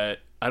 But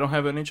I don't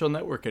have NHL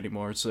Network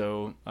anymore,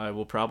 so I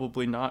will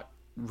probably not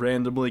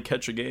randomly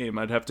catch a game.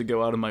 I'd have to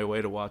go out of my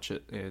way to watch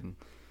it, and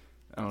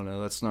I don't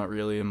know. That's not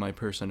really in my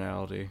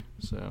personality,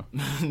 so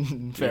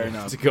Fair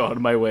enough. to go out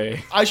of my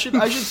way. I should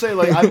say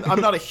like I'm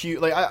not a huge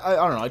like I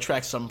don't know. I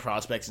track some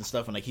prospects and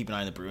stuff, and I keep an eye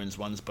on the Bruins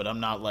ones, but I'm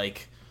not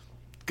like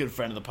good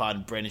friend of the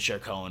pod Brandon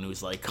Shercohen,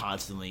 who's like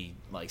constantly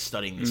like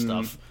studying this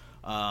stuff.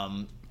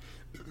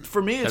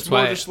 For me, it's That's more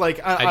why just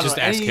like I don't just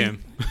know, asked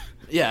him.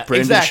 Yeah,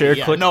 Brandon exactly. Share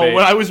Yeah. clickbait.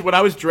 No, when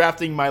I was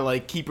drafting my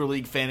like keeper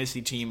league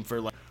fantasy team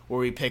for like where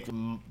we pick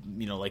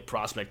like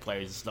prospect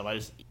players and stuff, I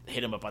just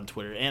hit him up on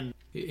Twitter and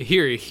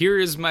Here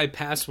is my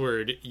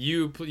password.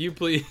 You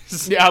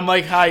please. yeah, I'm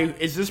like, hi,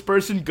 is this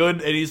person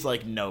good? And he's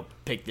like, no,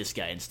 pick this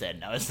guy instead.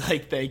 And I was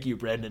like, thank you,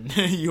 Brendan.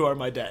 You are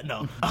my dad.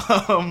 No.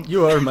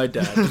 You are my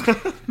dad.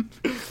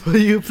 Will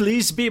you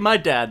please be my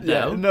dad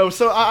now? Yeah, no.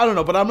 So I don't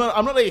know, but I'm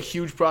not a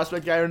huge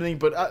prospect guy or anything.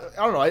 But I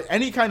don't know.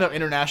 Any kind of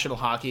international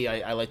hockey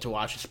I like to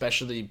watch,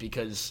 especially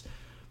because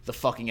the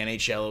fucking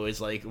NHL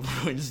always like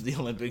ruins the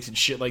Olympics and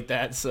shit like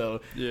that.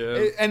 So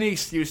Yeah. any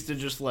excuse to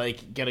just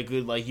like get a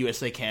good like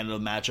USA Canada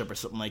matchup or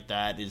something like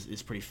that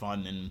is pretty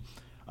fun. And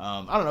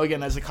I don't know.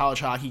 Again, as a college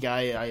hockey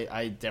guy,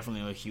 I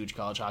definitely am a huge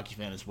college hockey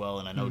fan as well,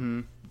 and I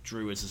know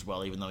Drew is as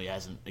well, even though he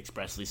hasn't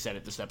expressly said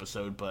it this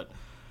episode, but.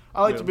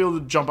 I like to be able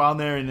to jump on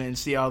there and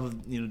see how the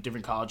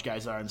different college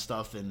guys are and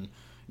stuff, and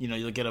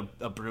you'll get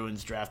a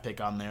Bruins draft pick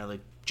on there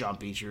like John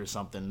Beecher or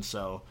something.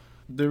 So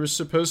There was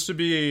supposed to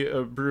be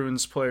a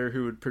Bruins player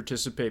who would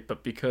participate,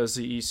 but because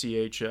the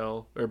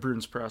ECHL, or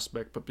Bruins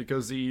prospect, but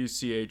because the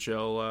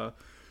ECHL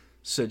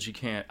said you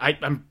can't,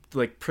 I'm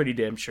like pretty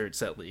damn sure it's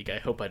that league. I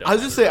hope I don't. I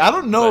was just say I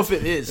don't know if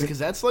it is because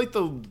that's like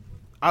the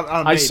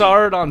I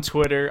saw it on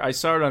Twitter.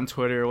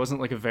 It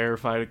wasn't like a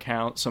verified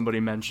account.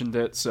 Somebody mentioned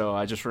it, so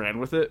I just ran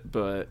with it.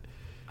 But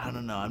I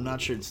don't know. I'm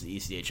not sure it's the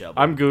ECHL.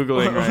 I'm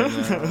googling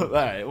right now. All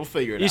right, we'll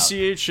figure it out.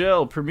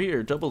 ECHL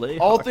Premier AA.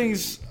 All Hockey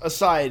things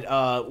aside,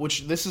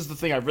 which this is the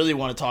thing I really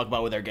want to talk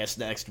about with our guest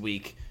next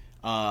week.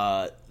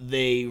 They're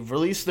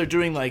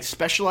doing like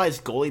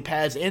specialized goalie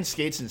pads and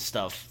skates and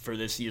stuff for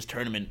this year's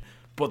tournament.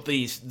 But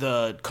the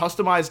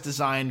customized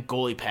design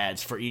goalie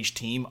pads for each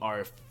team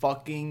are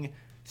fucking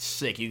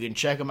sick. You can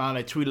check them out.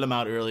 I tweeted them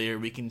out earlier.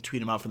 We can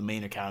tweet them out for the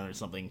main account or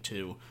something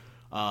too.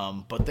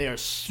 But they are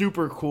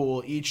super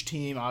cool. Each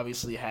team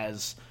obviously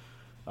has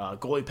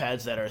goalie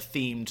pads that are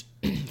themed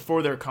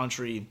for their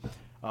country.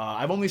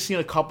 I've only seen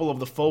a couple of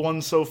the full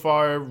ones so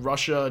far.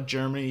 Russia,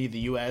 Germany, the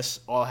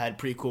US all had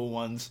pretty cool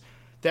ones.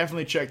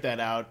 Definitely check that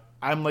out.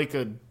 I'm like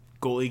a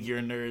goalie gear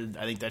nerd.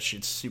 I think that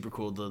shit's super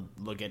cool to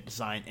look at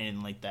design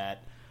and like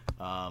that.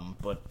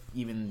 But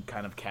even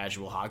kind of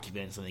casual hockey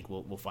fans, I think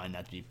we'll find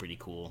that to be pretty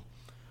cool.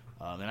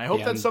 And I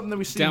hope that's something that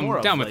we see more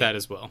of. Down with that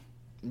as well.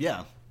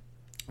 Yeah.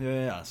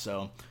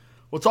 So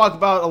we'll talk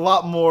about a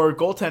lot more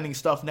goaltending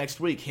stuff next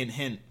week. Hint,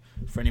 hint.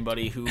 For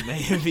anybody who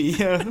may be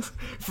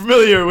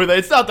familiar with it,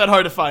 it's not that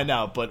hard to find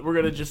out. But we're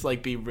gonna just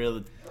like be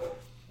real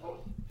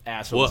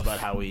assholes about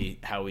how we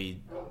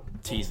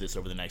tease this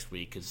over the next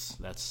week because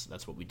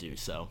that's what we do.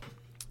 So,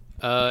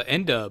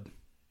 N-Dub.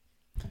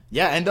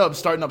 Yeah, N-Dub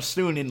starting up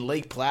soon in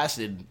Lake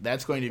Placid.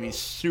 That's going to be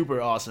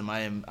super awesome.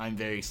 I'm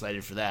very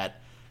excited for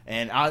that.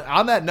 And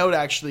on that note,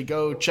 actually,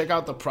 go check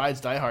out the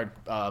Pride's Die Hard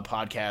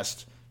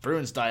podcast.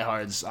 Bruins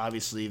Diehards,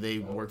 obviously, they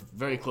work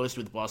very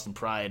closely with Boston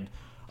Pride.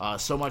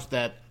 So much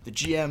that the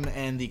GM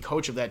and the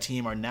coach of that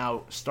team are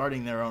now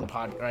starting their own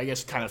or I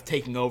guess kind of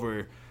taking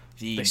over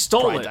the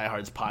Pride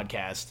Diehards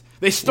podcast.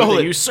 They stole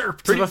it.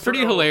 Usurped. Pretty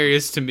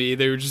hilarious to me.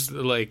 They were just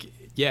like,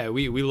 yeah,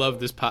 we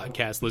love this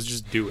podcast. Let's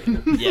just do it.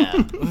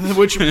 Yeah.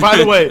 Which, by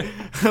the way,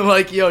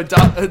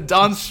 like,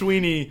 Don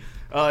Sweeney,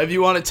 if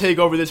you want to take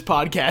over this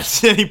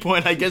podcast at any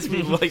point, I guess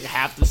we like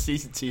half the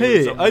season to you.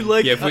 Hey, I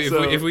like. Yeah,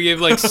 if we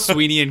give like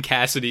Sweeney and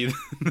Cassidy,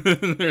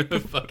 they're the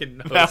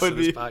fucking hosts of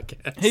this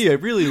podcast. Hey, I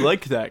really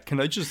like that. Can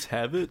I just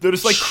have it? They're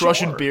just like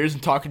crushing beers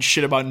and talking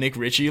shit about Nick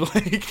Ritchie.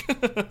 Like,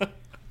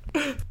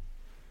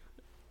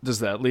 does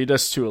that lead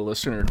us to a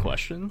listener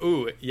question?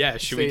 Ooh, yeah.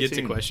 Should we get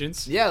to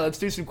questions? Yeah, let's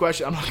do some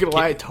questions. I'm not gonna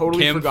lie, I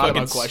totally forgot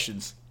about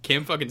questions.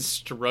 Cam fucking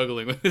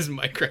struggling with his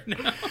mic right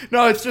now.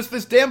 No, it's just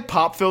this damn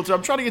pop filter.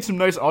 I'm trying to get some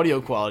nice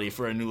audio quality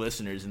for our new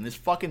listeners, and this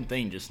fucking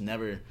thing just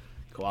never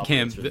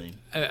cooperates with me.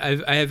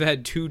 I have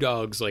had two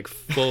dogs like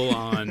full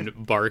on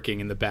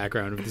barking in the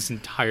background of this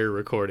entire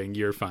recording.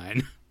 You're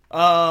fine.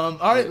 All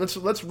right,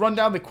 let's run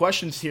down the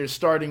questions here,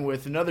 starting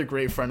with another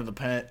great friend of the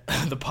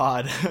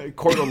pod,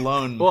 Court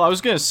Alone. Well, I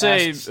was gonna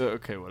say,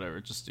 okay, whatever,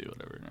 just do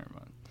whatever. Never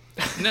mind.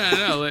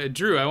 No,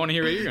 Drew, I want to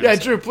hear what you're going to say.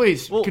 Yeah, Drew,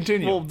 please,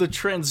 continue. Well, the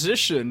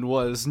transition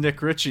was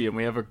Nick Ritchie, and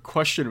we have a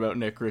question about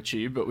Nick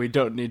Ritchie, but we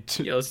don't need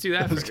to... Yeah, let's do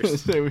that first. I was going to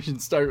say we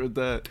should start with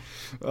that.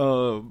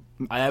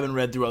 I haven't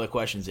read through all the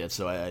questions yet,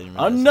 so I didn't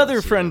realize.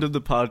 Another friend of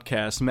the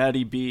podcast,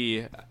 Maddie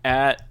B,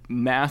 at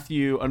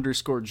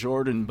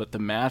Matthew_Jordan, but the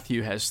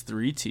Matthew has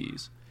 3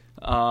 T's,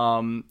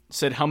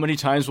 said, how many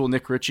times will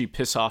Nick Ritchie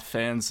piss off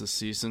fans this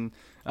season?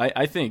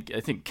 I think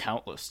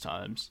countless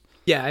times.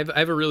 Yeah, I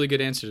have a really good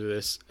answer to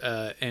this,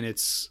 and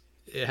it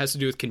has to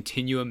do with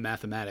continuum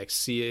mathematics.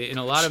 See, in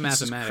a lot of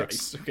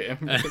mathematics... Christ. Okay,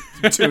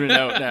 I'm tuning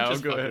out now.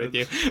 Go ahead. With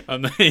you.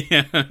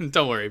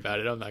 Don't worry about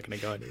it. I'm not going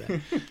to go into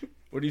that.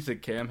 What do you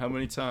think, Cam? How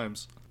many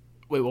times?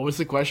 Wait, what was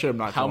the question? I'm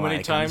not. How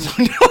many times?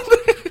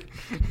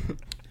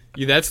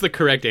 That's the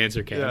correct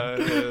answer, Cam. Yeah,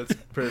 that's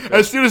perfect.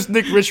 As soon as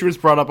Nick Ritchie was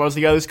brought up, I was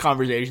like, this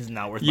conversation's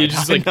not worth my time. You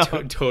just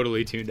like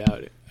totally tuned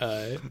out.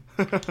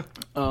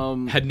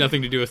 Had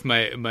nothing to do with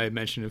my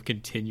mention of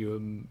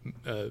continuum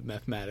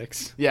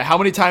mathematics. Yeah, how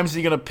many times are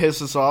you gonna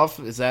piss us off?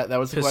 Is that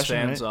was the piss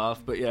question? Fans right?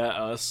 off, but yeah,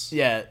 us.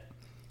 Yeah,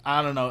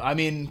 I don't know. I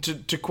mean,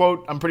 to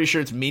quote, I'm pretty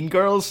sure it's Mean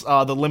Girls.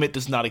 The limit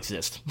does not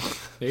exist.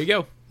 There you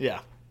go. Yeah.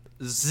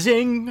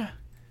 Zing.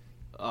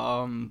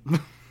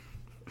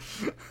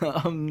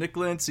 Nick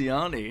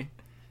Lanciani.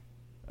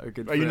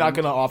 Are you not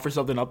going to offer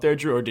something up there,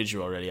 Drew, or did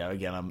you already?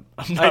 Again, I'm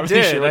not I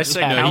did. Sure I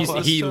said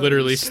no. He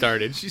literally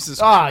started. Jesus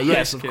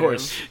yes, of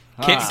course.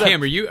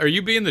 Cam, are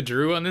you being the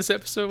Drew on this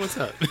episode? What's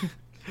up? I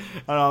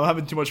don't know. I'm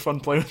having too much fun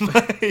playing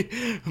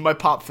with my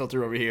pop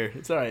filter over here.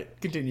 It's all right.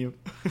 Continue.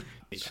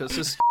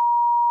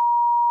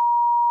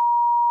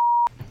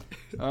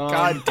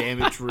 God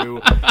damn it, Drew.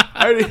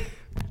 I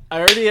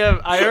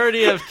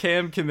already have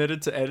Cam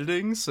committed to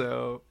editing,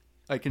 so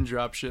I can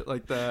drop shit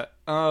like that.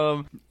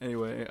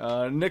 Anyway,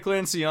 Nick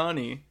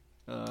Lanciani,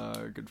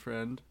 good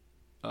friend,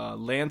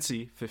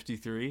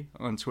 Lancy53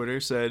 on Twitter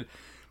said,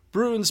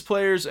 Bruins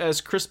players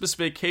as Christmas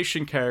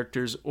Vacation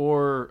characters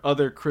or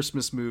other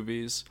Christmas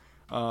movies,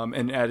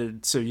 and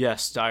added, so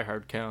yes, Die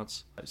Hard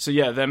counts. So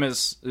yeah, them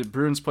as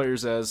Bruins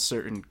players as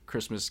certain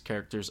Christmas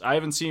characters. I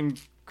haven't seen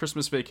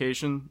Christmas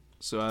Vacation,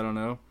 so I don't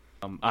know.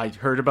 I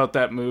heard about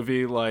that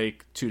movie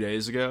like 2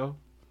 days ago.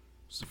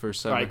 It's the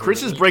first time. All right,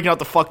 Chris is breaking out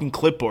the fucking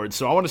clipboard,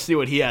 so I want to see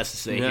what he has to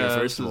say here,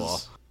 first of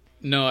all.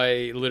 No,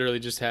 I literally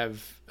just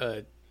have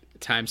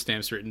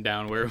timestamps written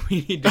down where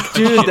we need to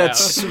Dude, that's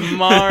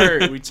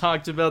smart. We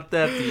talked about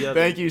that the other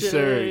Thank you, day.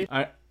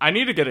 sir. I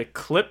need to get a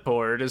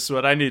clipboard is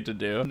what I need to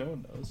do. No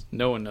one knows.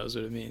 No one knows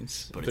what it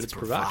means, but it's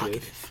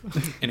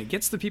provocative. And it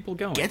gets the people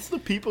going. Gets the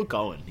people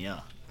going,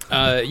 yeah.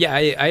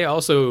 I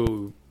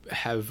also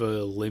have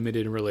a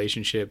limited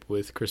relationship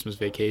with Christmas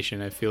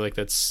Vacation. I feel like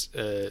that's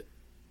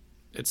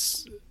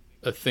it's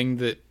a thing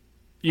that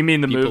You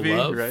mean the people movie,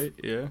 love. right?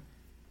 Yeah.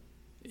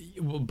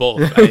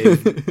 Both.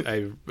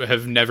 I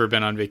have never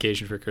been on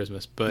vacation for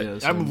Christmas, but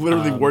Yes. I'm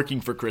literally working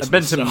for Christmas. I've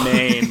been to so-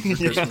 Maine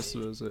for Yeah. Christmas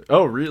visit.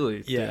 Oh,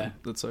 really? Yeah. Damn,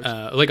 that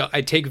sucks. like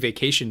I take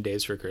vacation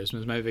days for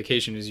Christmas. My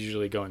vacation is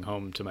usually going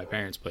home to my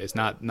parents' place.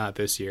 Not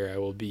this year. I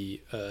will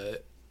be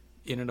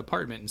in an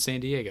apartment in San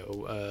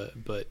Diego.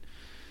 But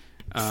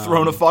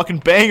Throwing a fucking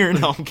banger.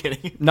 No, I'm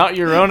kidding. Not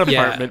your own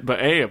Yeah. apartment,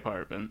 but a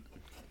apartment.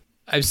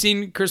 I've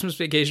seen Christmas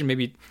Vacation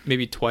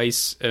maybe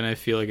twice, and I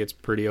feel like it's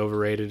pretty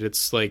overrated.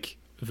 It's like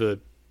the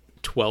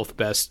 12th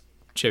best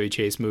Chevy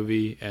Chase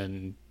movie,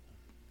 and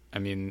I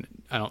mean,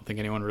 I don't think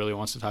anyone really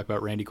wants to talk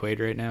about Randy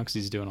Quaid right now because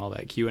he's doing all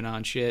that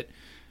QAnon shit.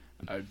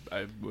 I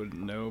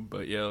wouldn't know,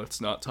 but yeah, let's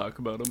not talk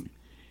about them.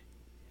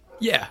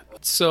 Yeah,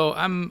 so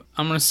I'm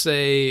gonna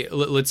say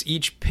let's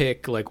each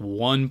pick like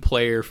one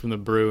player from the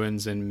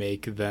Bruins and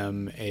make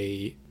them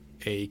a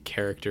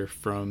character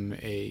from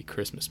a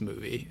Christmas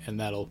movie, and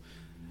that'll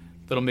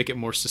make it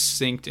more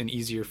succinct and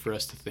easier for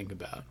us to think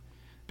about.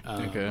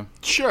 Okay.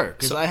 Sure,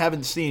 because I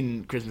haven't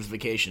seen Christmas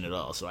Vacation at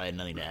all, so I had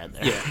nothing to add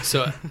there. Yeah,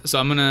 so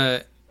I'm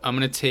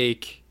gonna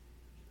take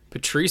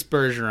Patrice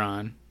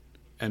Bergeron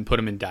and put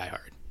him in Die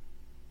Hard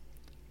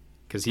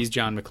because he's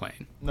John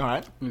McClane. All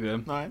right. Okay. All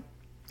right.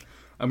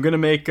 I'm gonna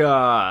make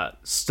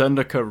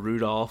Stundaka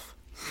Rudolph.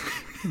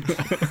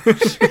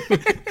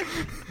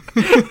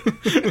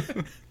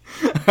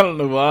 I don't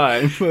know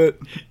why, but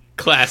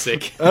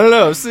Classic. I don't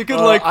know. I was thinking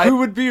like I- who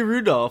would be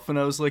Rudolph, and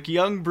I was like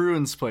young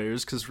Bruins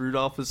players because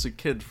Rudolph is a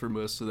kid for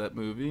most of that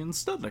movie, and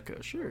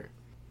Stundaka, sure.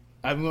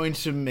 I'm going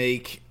to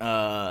make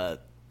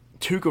Tuukka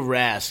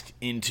Rask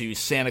into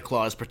Santa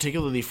Claus,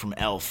 particularly from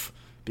Elf,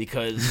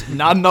 because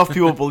not enough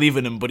people believe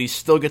in him, but he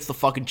still gets the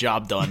fucking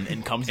job done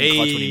and comes in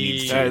clutch when he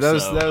needs to. All right, that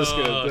was so- that was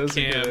good. Oh, That was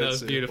a Cam, good that was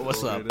answer. beautiful.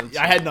 What's up? That's-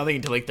 I had nothing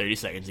until like 30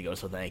 seconds ago,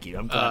 so thank you.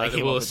 I'm glad I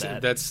came up with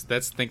that.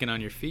 That's thinking on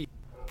your feet.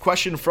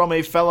 Question from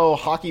a fellow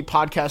Hockey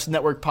Podcast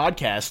Network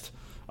podcast.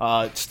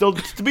 Still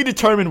to be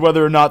determined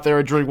whether or not they're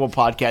a drinkable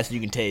podcast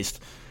you can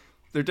taste.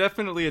 They're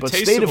definitely a But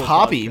tasteable State of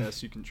Hoppy-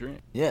 podcast you can drink.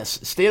 Yes,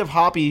 State of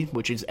Hoppy,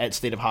 which is at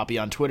State of Hoppy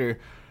on Twitter,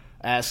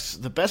 asks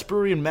the best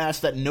brewery in Mass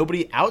that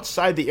nobody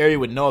outside the area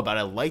would know about.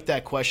 I like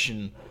that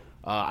question.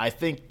 I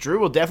think Drew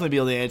will definitely be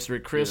able to answer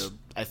it. Chris,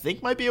 I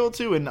think, might be able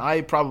to, and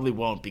I probably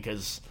won't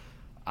because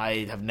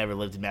I have never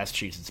lived in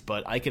Massachusetts.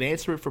 But I can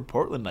answer it for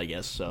Portland, I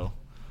guess. So,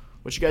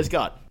 what you guys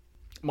got?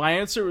 My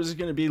answer was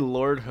going to be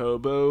Lord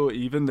Hobo,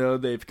 even though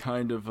they've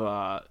kind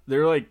of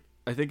they're like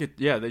they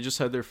just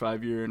had their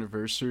 5-year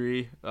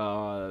anniversary.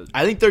 I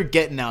think they're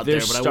getting out They're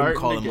there, but I starting wouldn't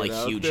call to them get like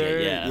out huge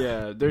there. yet.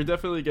 Yeah, they're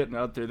definitely getting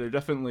out there. They're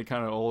definitely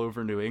kind of all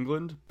over New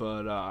England,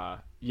 but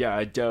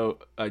I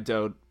doubt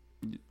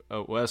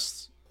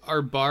West.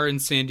 Our bar in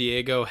San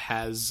Diego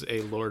has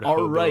a Lord All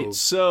Hobo right,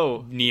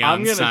 so neon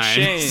I'm gonna sign,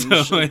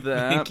 change so I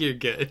that think you're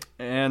good.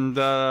 and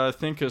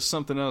think of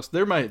something else.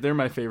 They're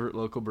my favorite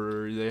local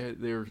brewery.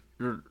 They're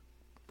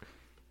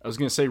I was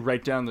gonna say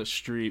right down the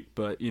street,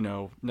 but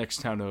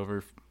next town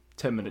over,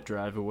 10-minute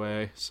drive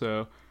away.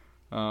 So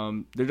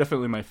they're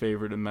definitely my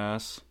favorite in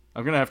Mass.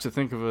 I'm gonna have to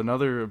think of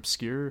another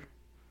obscure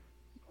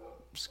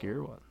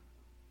one.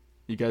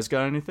 You guys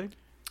got anything?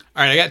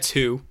 All right, I got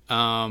two.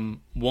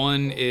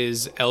 One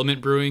is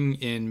Element Brewing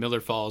in Miller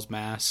Falls,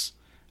 Mass.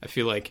 I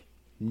feel like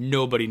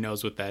nobody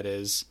knows what that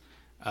is.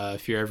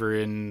 If you're ever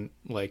in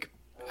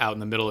out in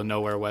the middle of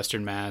nowhere,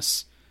 Western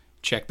Mass,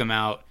 check them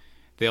out.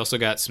 They also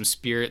got some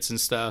spirits and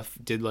stuff.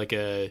 Did like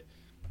a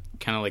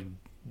kind of like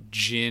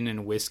gin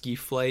and whiskey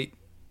flight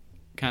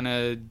kind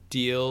of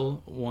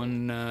deal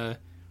one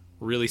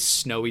really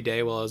snowy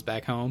day while I was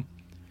back home.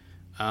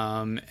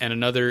 And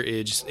another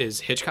is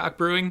Hitchcock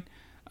Brewing.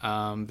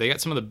 They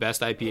got some of the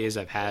best IPAs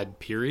I've had,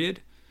 period.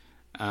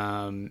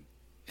 And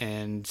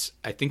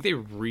I think they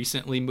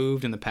recently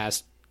moved in the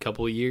past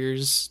couple of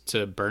years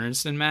to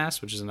Bernardston,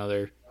 Mass, which is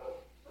another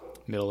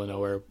middle of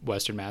nowhere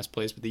Western Mass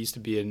place. But they used to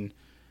be in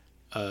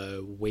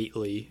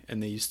Whately,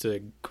 and they used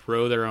to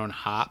grow their own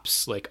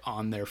hops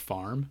on their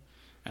farm.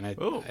 And I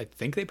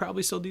think they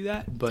probably still do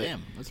that. But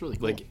Damn, that's really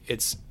cool.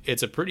 It's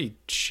a pretty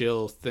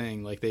chill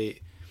thing.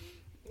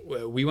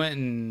 We went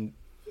and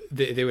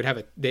they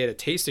had a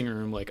tasting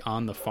room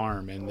on the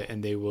farm,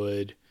 and they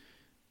would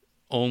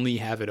only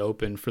have it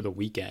open for the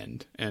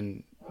weekend,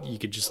 and you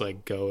could just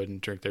go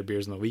and drink their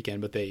beers on the weekend,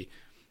 but they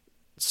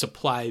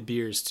supply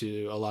beers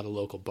to a lot of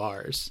local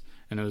bars.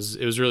 And it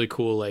was really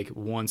cool.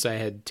 Once I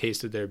had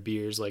tasted their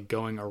beers,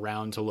 going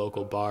around to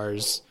local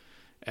bars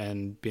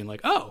and being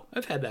like, oh,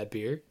 I've had that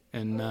beer.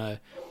 And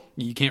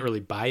you can't really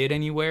buy it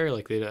anywhere.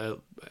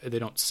 They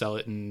don't sell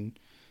it in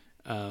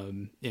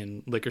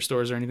liquor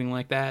stores or anything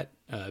like that.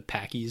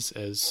 Packies,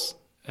 as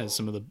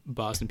some of the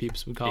Boston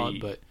peeps would call it.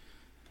 But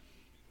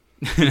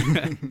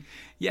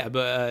yeah,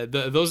 but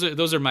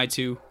those are my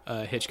two,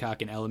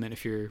 Hitchcock and Element.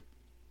 If you're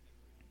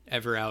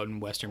ever out in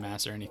Western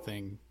Mass or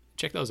anything,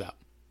 check those out.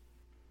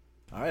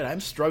 All right, I'm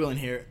struggling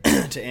here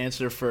to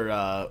answer for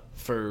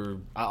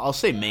I'll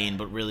say Maine,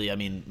 but really I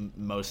mean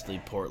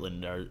mostly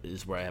Portland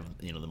is where I have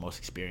the most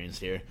experience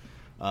here.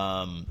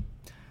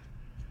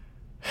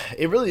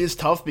 It really is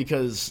tough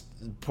because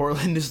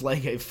Portland is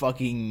like a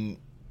fucking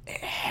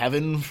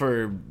heaven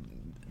for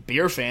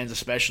beer fans,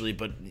 especially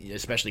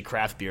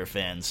craft beer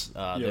fans.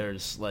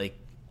 There's like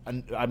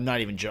I'm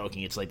not even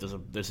joking. It's like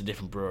there's a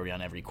different brewery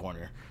on every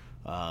corner.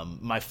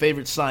 My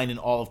favorite sign in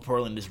all of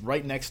Portland is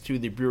right next to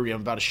the brewery I'm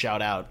about to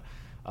shout out.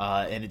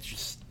 And it's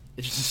just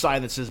a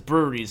sign that says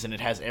breweries, and it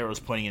has arrows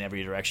pointing in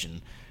every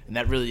direction, and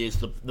that really is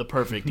the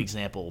perfect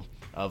example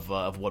of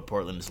what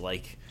Portland is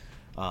like.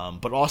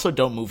 But also,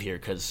 don't move here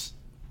because,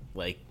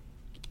 like,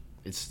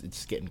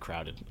 it's getting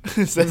crowded,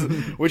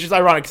 which is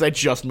ironic because I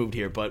just moved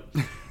here. But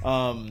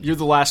you're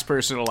the last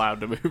person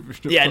allowed to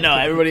move. Yeah, no,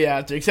 everybody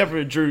after except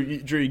for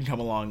Drew. Drew, you can come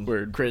along.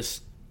 Word.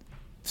 Chris,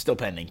 still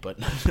pending, but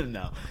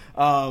no.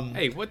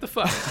 Hey, what the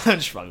fuck? I'm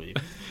just fucking with you.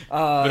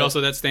 But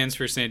also that stands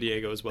for San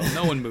Diego as well.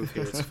 No one moved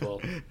here. It's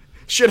full.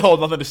 Shithole,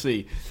 nothing to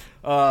see.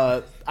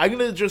 I'm going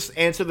to just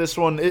answer this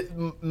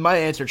one. My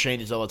answer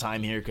changes all the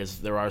time here because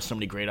there are so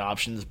many great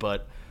options,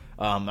 but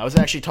I was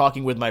actually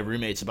talking with my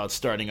roommates about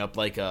starting up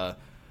like a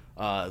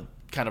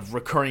kind of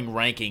recurring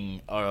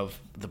ranking of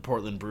the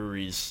Portland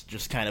breweries,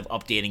 just kind of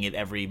updating it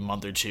every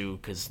month or two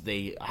because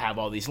they have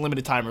all these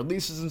limited time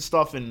releases and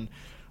stuff, and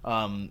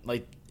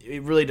like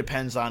it really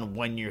depends on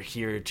when you're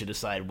here to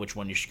decide which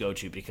one you should go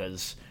to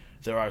because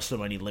there are so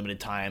many limited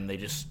time. They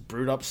just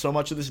brewed up so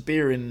much of this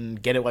beer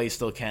and get it while you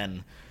still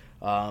can.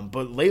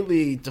 But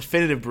lately,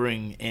 Definitive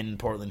Brewing in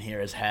Portland here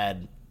has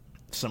had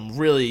some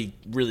really,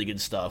 really good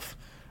stuff.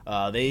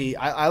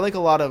 I like a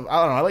lot of,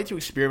 I don't know, I like to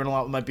experiment a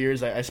lot with my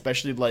beers. I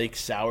especially like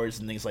sours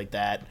and things like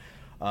that.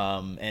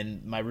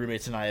 And my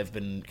roommates and I have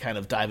been kind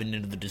of diving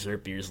into the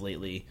dessert beers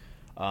lately.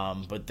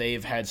 But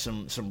they've had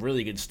some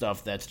really good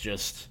stuff that's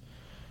just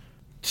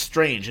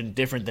strange and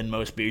different than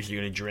most beers you're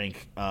going to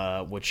drink,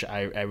 which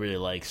I really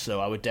like.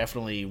 So I would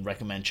definitely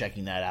recommend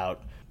checking that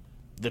out.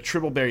 The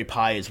Triple Berry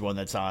Pie is one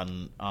that's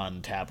on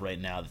tap right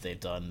now that they've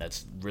done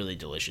that's really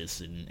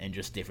delicious and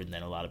just different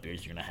than a lot of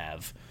beers you're going to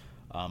have.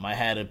 I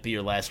had a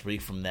beer last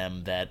week from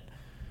them that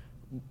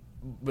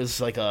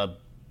was like a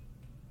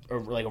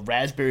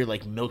raspberry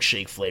like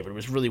milkshake flavor. It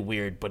was really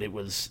weird, but it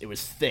was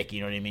thick,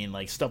 you know what I mean?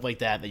 Like stuff like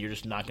that you're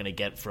just not going to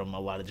get from a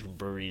lot of different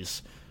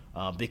breweries.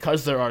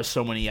 Because there are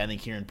so many, I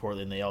think, here in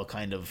Portland, they all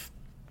kind of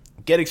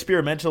get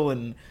experimental,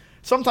 and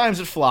sometimes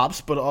it flops,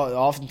 but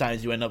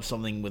oftentimes you end up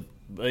something with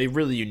a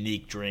really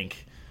unique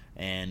drink,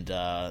 and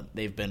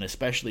they've been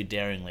especially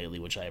daring lately,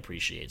 which I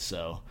appreciate.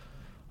 So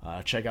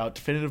check out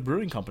Definitive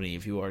Brewing Company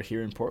if you are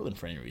here in Portland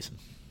for any reason.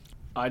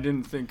 I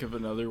didn't think of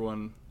another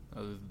one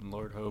other than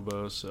Lord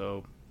Hobo,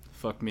 so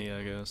fuck me,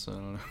 I guess. I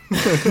don't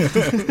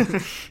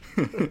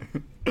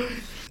know.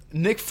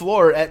 Nick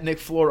Floor at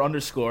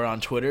 @NickFloor_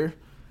 on Twitter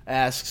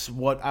asks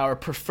what our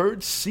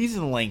preferred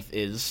season length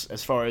is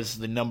as far as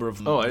the number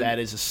of that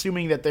is,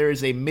 assuming that there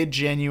is a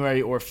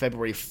mid-January or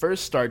February 1st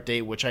start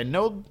date, which I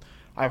know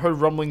I've heard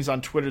rumblings on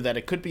Twitter that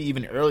it could be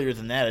even earlier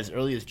than that, as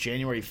early as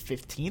January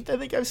 15th, I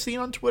think I've seen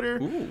on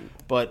Twitter. Ooh.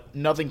 But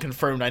nothing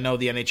confirmed. I know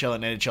the NHL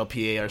and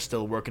NHLPA are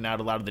still working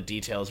out a lot of the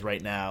details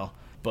right now.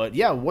 But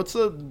yeah,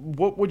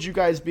 what would you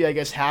guys be, I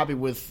guess, happy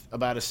with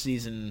about a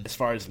season as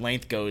far as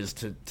length goes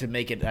to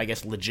make it, I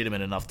guess,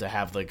 legitimate enough to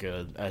have like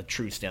a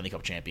true Stanley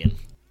Cup champion?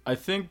 I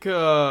think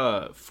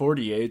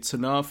 48's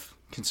enough,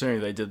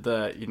 considering they did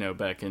that,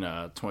 back in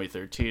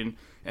 2013,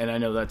 and I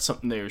know that's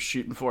something they were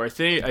shooting for. I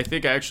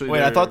think actually.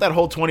 Wait, I thought that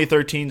whole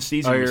 2013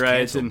 season. Oh, you're was right.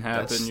 canceled. It didn't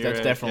happen. That's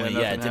right. definitely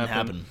it didn't happened.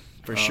 happen.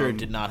 For sure, it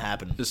did not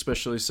happen.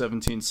 Especially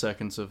 17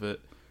 seconds of it.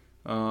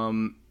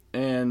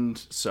 And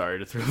sorry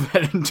to throw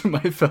that into my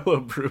fellow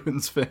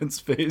Bruins fans'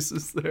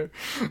 faces there.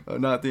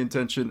 Not the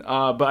intention.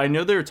 But I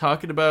know they were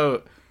talking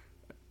about.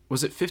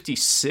 Was it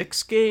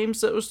 56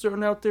 games that was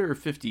thrown out there, or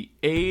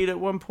 58 at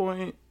one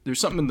point? There's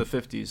something in the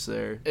 50s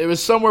there. It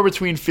was somewhere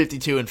between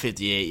 52 and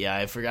 58, yeah.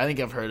 I forgot. I think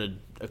I've heard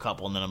a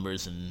couple of the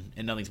numbers, and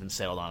nothing's been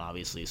settled on,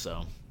 obviously,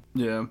 so.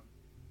 Yeah.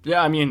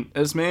 Yeah, I mean,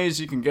 as many as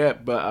you can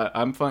get, but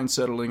I'm fine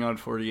settling on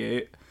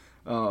 48.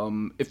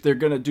 If they're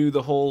going to do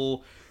the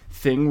whole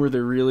thing where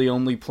they're really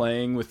only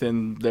playing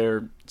within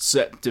their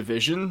set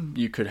division,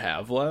 you could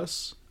have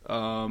less.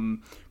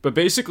 But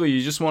basically,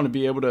 you just want to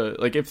be able to,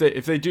 like, if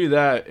they do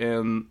that,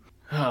 and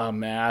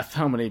math,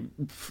 how many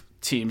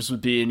teams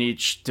would be in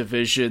each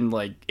division?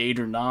 Like 8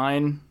 or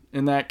 9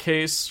 in that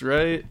case,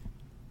 right?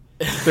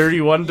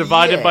 31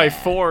 divided by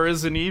 4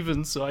 isn't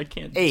even, so I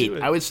can't 8. do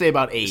it. I would say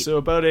about 8. So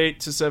about 8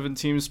 to 7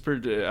 teams per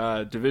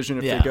division.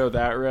 If they go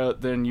that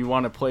route, then you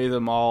want to play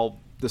them all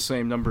the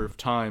same number of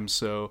times.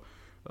 So,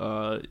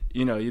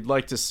 you'd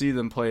like to see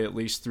them play at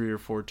least 3 or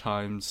 4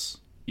 times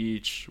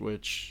each,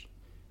 which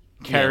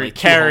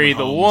carry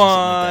the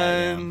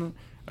one. Like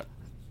that,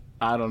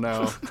 I don't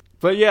know.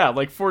 But yeah,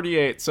 like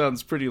 48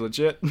 sounds pretty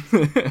legit.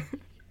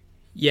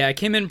 Yeah, I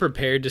came in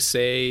prepared to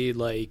say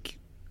like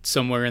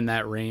somewhere in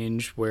that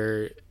range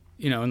where,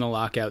 in the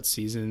lockout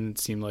season, it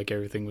seemed like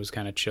everything was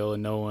kind of chill,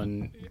 and no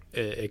one,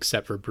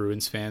 except for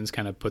Bruins fans,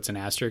 kind of puts an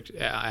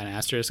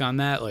asterisk on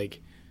that.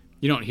 Like,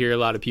 you don't hear a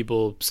lot of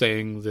people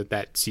saying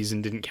that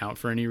season didn't count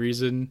for any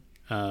reason.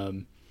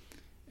 But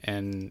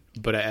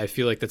I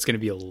feel like that's going to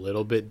be a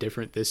little bit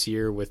different this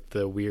year with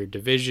the weird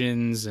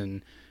divisions,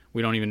 and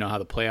we don't even know how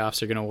the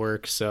playoffs are going to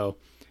work. So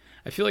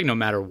I feel like no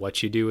matter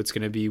what you do, it's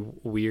going to be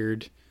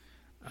weird.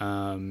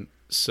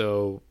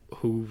 So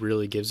who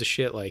really gives a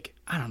shit? Like,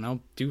 I don't know,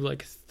 do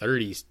like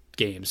 30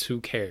 games. Who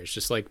cares?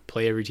 Just like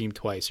play every team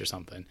twice or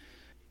something.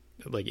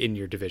 Like in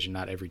your division,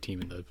 not every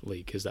team in the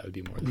league, because that would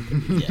be more than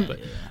 50.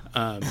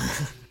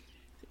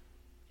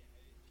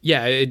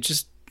 Yeah, it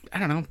just, I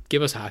don't know,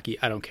 give us hockey.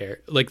 I don't care.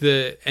 Like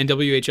the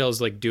NWHL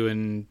is like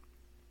doing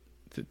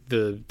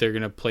they're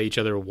going to play each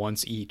other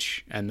once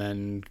each and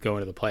then go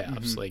into the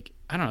playoffs. Like,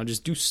 I don't know,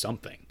 just do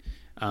something.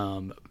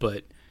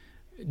 But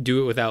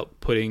do it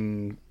without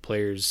putting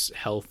players'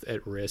 health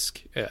at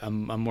risk.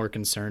 I'm more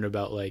concerned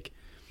about like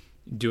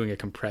doing a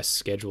compressed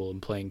schedule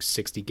and playing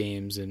 60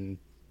 games in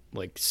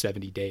like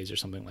 70 days or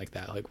something like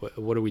that. Like,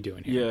 what are we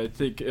doing here? Yeah, I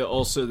think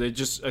also I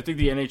think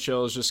the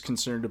NHL is just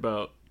concerned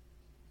about,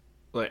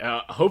 like,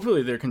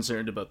 hopefully they're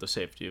concerned about the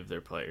safety of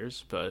their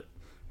players, but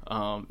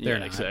They're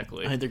not.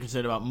 exactly. I think they're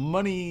concerned about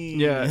money.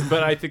 Yeah,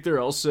 but I think they're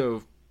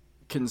also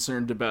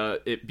concerned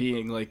about it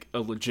being like a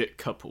legit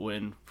cup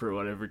win for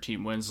whatever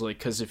team wins. Like,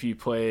 because if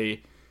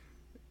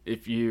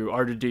you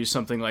are to do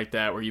something like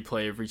that where you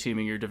play every team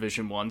in your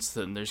division once,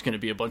 then there's going to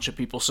be a bunch of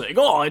people saying,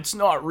 "Oh, it's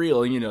not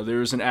real." There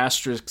was an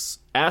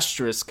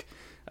asterisk.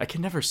 I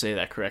can never say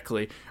that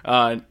correctly.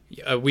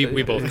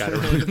 We both got it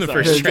wrong in the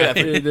first try.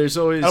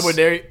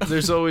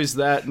 There's always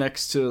that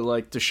next to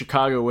like the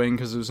Chicago win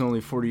because it was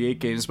only 48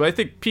 games. But I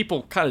think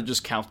people kind of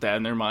just count that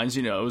in their minds.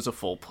 It was a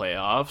full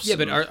playoffs. Yeah,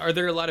 but are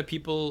there a lot of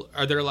people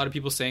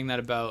saying that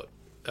about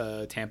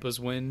Tampa's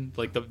win?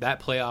 Like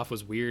that playoff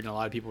was weird, and a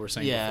lot of people were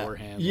saying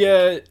beforehand.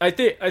 Yeah, I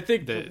think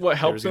what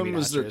helped them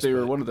was that they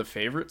were but one of the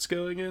favorites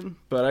going in.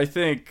 But I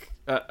think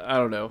I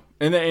don't know,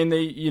 and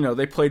they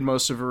they played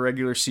most of a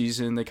regular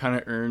season. They kind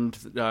of earned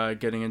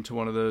getting into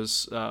one of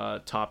those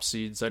top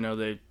seeds. I know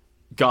they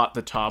got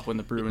the top when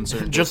the Bruins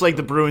earned Just like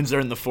the Bruins are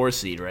in the 4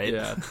 seed, right?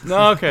 Yeah.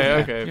 No.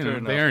 Okay. Fair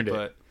enough, they earned it.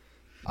 But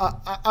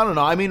I don't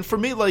know. I mean, for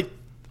me, like,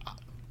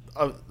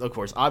 of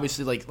course,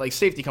 obviously, like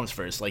safety comes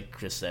first. Like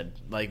Chris said,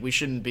 like we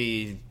shouldn't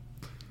be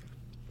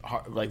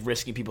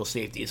risking people's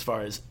safety as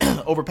far as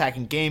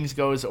overpacking games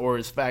goes, or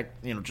as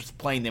fact, just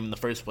playing them in the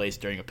first place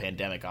during a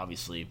pandemic.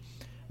 Obviously,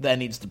 that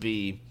needs to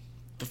be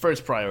the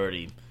first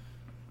priority.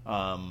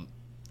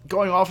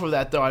 Going off of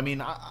that, though, I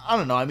mean, I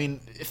don't know. I mean,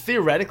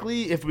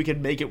 theoretically, if we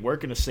could make it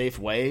work in a safe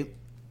way,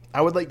 I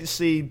would like to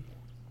see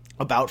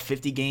about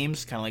 50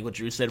 games, kind of like what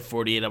Drew said,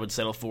 48 I would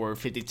settle for,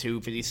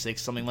 52,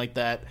 56, something like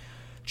that,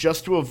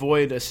 just to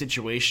avoid a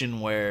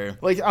situation where,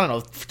 like, I don't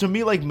know, to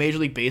me, like, Major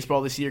League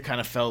Baseball this year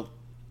kind of felt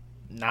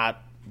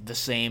not the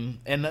same.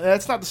 And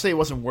that's not to say it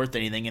wasn't worth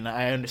anything, and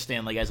I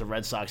understand, like, as a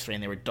Red Sox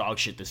fan, they were dog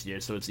shit this year,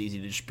 so it's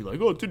easy to just be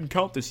like, oh, it didn't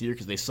count this year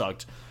because they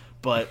sucked.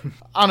 But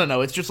I don't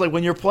know. It's just like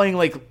when you're playing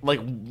like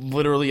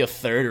literally a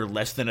third or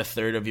less than a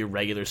third of your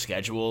regular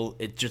schedule,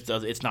 it just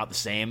does. It's not the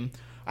same.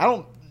 I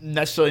don't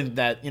necessarily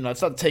that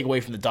it's not to take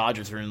away from the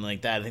Dodgers or anything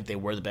like that. I think they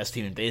were the best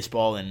team in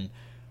baseball, and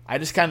I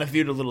just kind of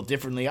viewed it a little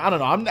differently. I don't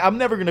know. I'm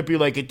never gonna be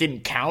like it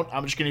didn't count.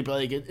 I'm just gonna be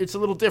like it's a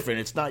little different.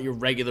 It's not your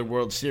regular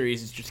World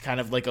Series. It's just kind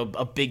of like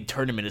a big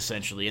tournament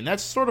essentially, and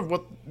that's sort of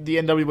what the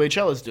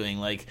NWHL is doing.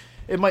 Like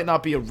it might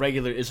not be a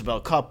regular Isabel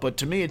Cup, but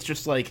to me, it's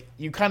just like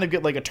you kind of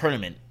get like a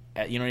tournament.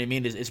 You know what I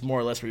mean? It's more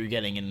or less what you're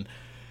getting, and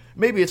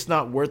maybe it's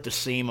not worth the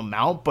same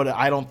amount, but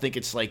I don't think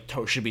it's like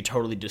should be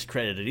totally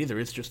discredited either.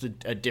 It's just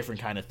a different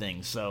kind of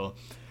thing. So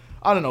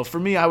I don't know. For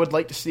me, I would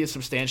like to see a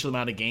substantial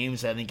amount of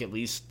games. I think at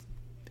least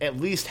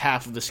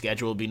half of the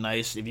schedule would be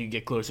nice. If you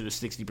get closer to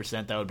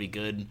 60%, that would be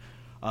good.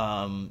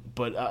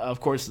 But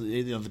of course,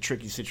 the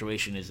tricky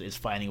situation is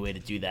finding a way to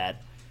do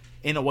that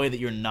in a way that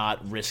you're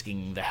not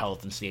risking the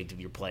health and safety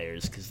of your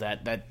players, because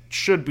that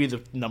should be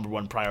the number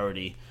one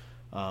priority.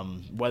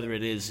 Whether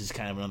it is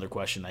kind of another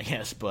question, I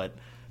guess, but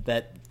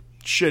that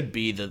should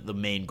be the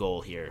main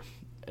goal here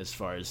as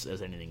far as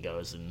anything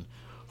goes. And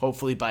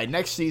hopefully by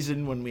next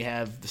season, when we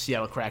have the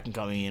Seattle Kraken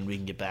coming in, we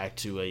can get back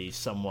to a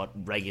somewhat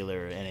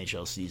regular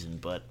NHL season.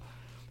 But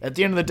at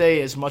the end of the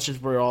day, as much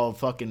as we're all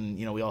fucking,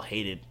 we all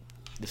hate it,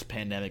 this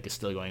pandemic is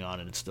still going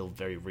on and it's still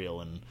very real,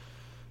 and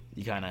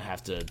you kind of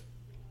have to,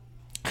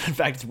 in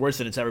fact, it's worse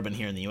than it's ever been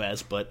here in the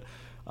U.S., but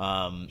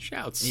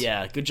shouts.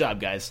 Yeah, good job,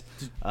 guys.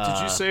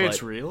 Did you say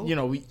it's real?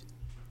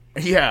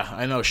 Yeah,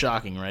 I know,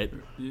 shocking, right?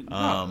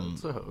 No,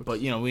 it's a hoax. But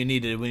we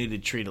need to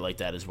treat it like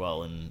that as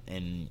well,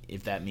 and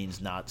if that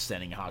means not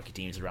sending hockey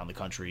teams around the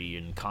country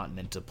and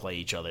continent to play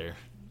each other,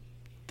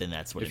 then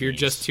that's what. If you're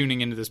just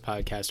tuning into this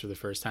podcast for the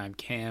first time,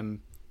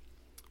 Cam,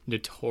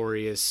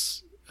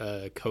 notorious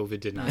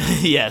COVID denier.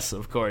 Yes,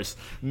 of course.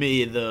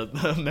 Me, the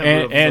member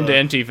and of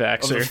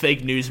anti-vaxxer. Of the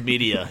fake news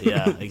media.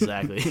 Yeah,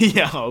 exactly.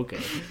 Yeah, okay.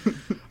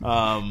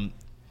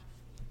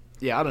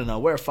 Yeah, I don't know.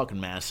 Wear a fucking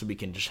mask so we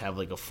can just have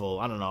like a full.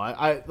 I don't know.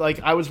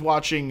 I was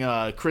watching.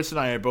 Chris and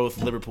I are both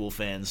Liverpool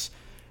fans,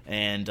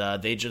 and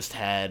they just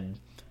had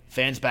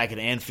fans back at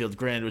Anfield.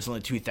 Granted, it was only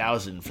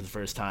 2,000 for the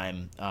first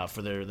time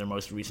for their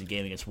most recent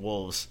game against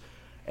Wolves,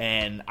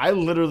 and I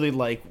literally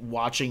like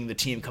watching the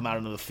team come out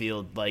onto the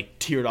field, like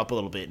teared up a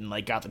little bit and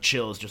like got the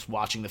chills just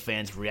watching the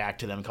fans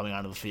react to them coming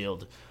onto the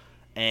field,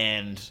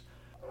 and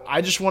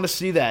I just want to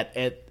see that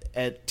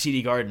at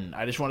TD Garden.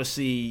 I just want to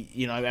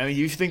see, I mean,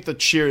 you think the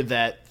cheer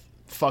that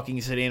fucking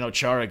Zdeno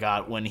Chara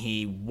got when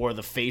he wore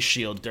the face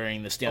shield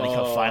during the Stanley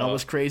Cup final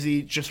was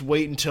crazy. Just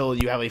wait until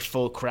you have a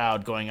full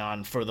crowd going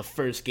on for the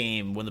first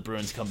game when the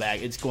Bruins come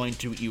back. It's going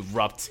to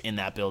erupt in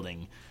that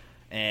building.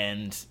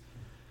 And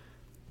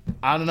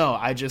I don't know.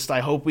 I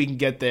hope we can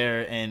get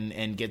there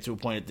and get to a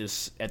point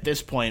at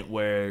this point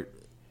where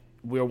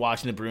we're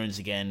watching the Bruins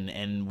again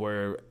and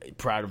we're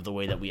proud of the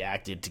way that we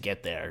acted to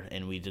get there.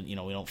 And we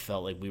don't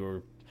felt like we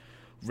were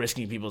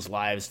risking people's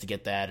lives to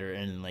get that or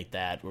anything like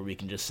that, where we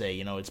can just say,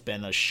 it's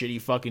been a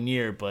shitty fucking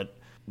year, but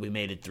we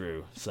made it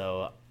through.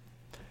 So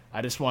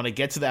I just want to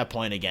get to that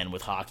point again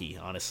with hockey,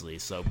 honestly.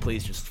 So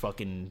please just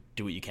fucking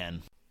do what you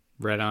can.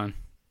 Right on.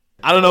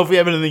 I don't know if we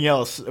have anything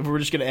else. If we're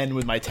just going to end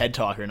with my TED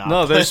Talk or not.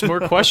 No, there's more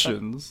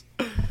questions.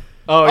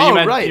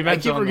 Right. I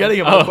keep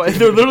forgetting about them.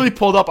 They're literally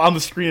pulled up on the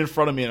screen in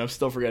front of me, and I'm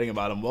still forgetting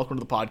about them. Welcome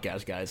to the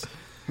podcast, guys.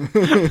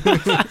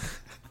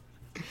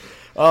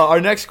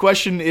 Our next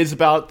question is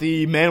about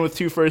the man with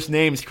two first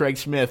names, Craig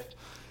Smith.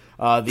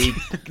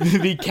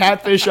 The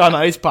Catfish on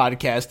Ice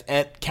podcast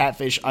at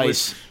Catfish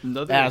Ice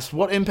asks,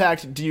 what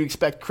impact do you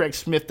expect Craig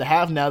Smith to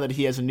have now that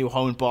he has a new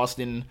home in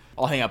Boston?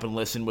 I'll hang up and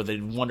listen with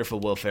a wonderful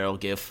Will Ferrell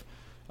gif.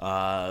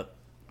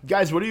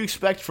 Guys, what do you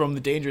expect from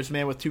the dangerous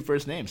man with two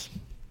first names?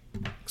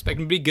 Expect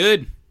him to be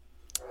good.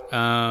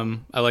 I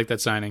like that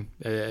signing.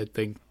 I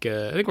think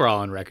we're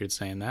all on record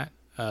saying that.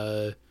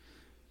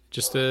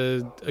 Just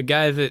a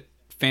guy that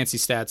fancy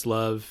stats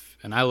love,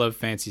 and I love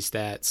fancy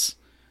stats.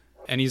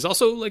 And he's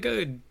also like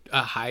a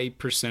high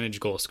percentage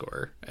goal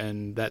scorer,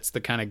 and that's the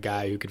kind of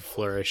guy who could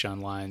flourish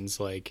on lines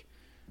like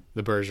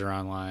the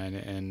Bergeron line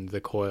and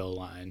the Coyle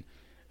line.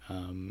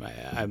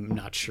 I'm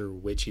not sure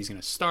which he's going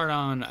to start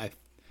on. I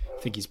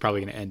think he's probably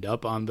going to end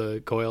up on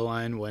the Coyle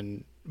line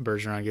when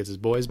Bergeron gets his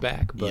boys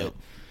back. But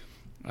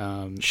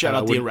shout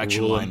out the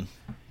erection line.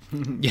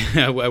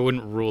 Yeah, I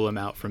wouldn't rule him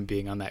out from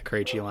being on that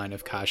Krejci line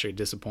if Kasha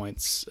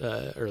disappoints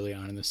early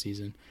on in the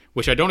season,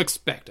 which I don't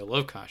expect. I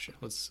love Kasha.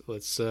 Let's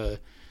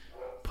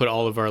put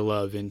all of our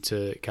love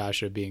into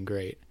Kasha being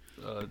great.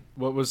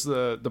 What was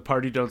the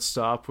party don't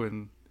stop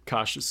when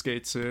Kasha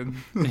skates in?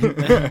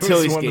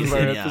 Until he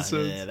skates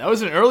in, yeah. That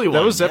was an early one.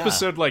 That was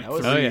episode 3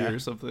 or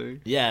something.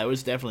 Yeah, it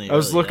was definitely I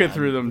was looking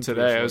through them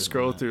today. I was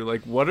scrolling through,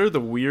 like, what are the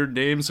weird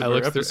names of our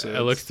episodes? I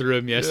looked through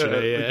them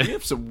yesterday, Like, we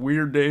have some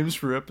weird names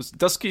for episodes.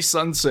 Dusky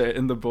Sunset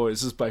and the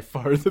Boys is by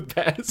far the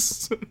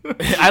best.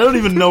 I don't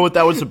even know what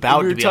that was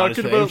about, we were to be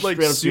honest. talking about, like,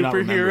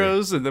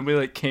 superheroes, and then we,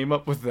 like, came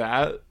up with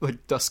that,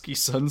 like, Dusky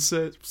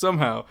Sunset.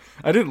 Somehow.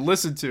 I didn't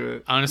listen to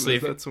it. Honestly,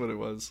 that's what it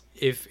was.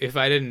 If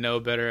I didn't know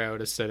better, I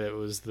would have said it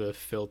was the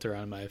filter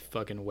on my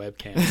fucking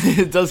webcam.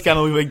 It does kind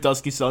of look like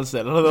Dusky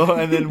Sunset. I don't know.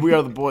 And then We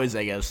Are the Boys,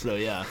 I guess. So,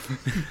 yeah,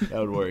 that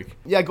would work.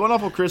 Yeah, going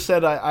off what Chris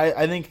said,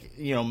 I think,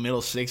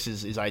 middle six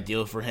is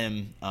ideal for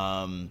him.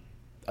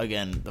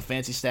 Again, the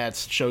fancy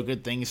stats show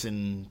good things,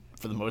 and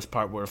for the most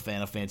part, we're a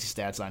fan of fancy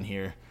stats on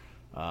here.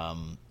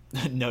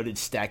 Noted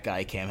stat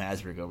guy Cam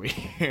Hasbrook over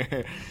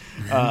here.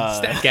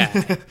 Stat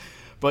guy.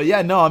 But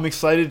yeah, no, I'm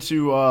excited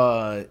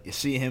to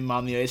see him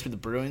on the ice with the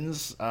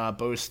Bruins,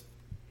 both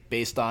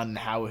based on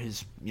how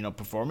his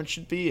performance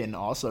should be, and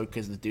also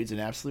because the dude's an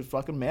absolute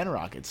fucking man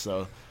rocket.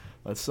 So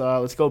let's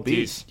go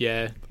Bees. Dude,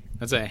 yeah,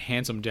 that's a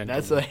handsome gentleman.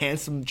 That's a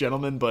handsome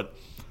gentleman, but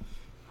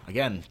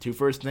again, two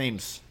first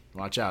names.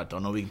 Watch out!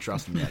 Don't know if we can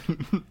trust him yet.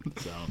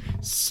 So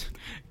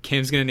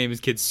Cam's gonna name his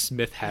kid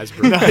Smith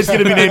Hasbrook. No, he's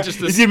gonna be named.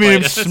 He's gonna be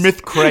named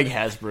Smith Craig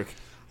Hasbrook.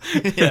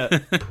 Yeah.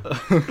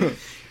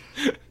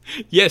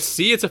 Yes,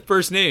 see, it's a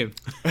first name.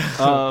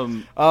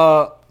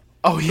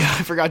 Oh yeah,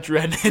 I forgot Drew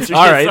had an answer.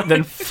 All right,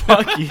 then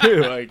fuck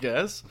you, I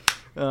guess.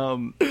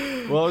 Well,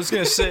 I was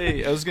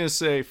gonna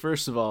say,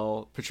 first of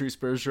all, Patrice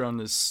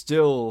Bergeron is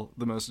still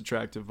the most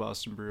attractive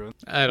Boston Bruin.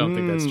 I don't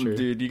think that's true,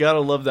 dude. You gotta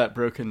love that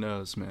broken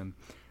nose, man.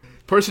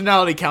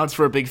 Personality counts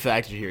for a big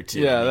factor here too.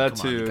 Yeah, that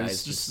too.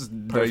 He's just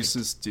the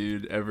nicest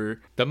dude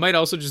ever. That might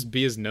also just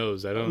be his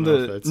nose. I don't know.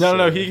 If that's,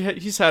 no,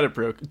 he's had it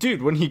broken,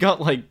 dude. When he got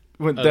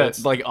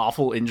that like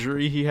awful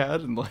injury he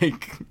had in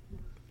like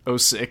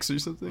 2006 or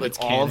something. Like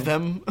all of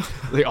them,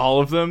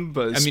 all of them.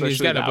 But I mean, he's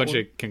got a bunch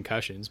of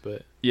concussions,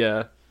 but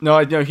yeah. No,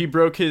 I know he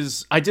broke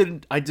his. I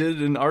did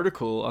an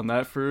article on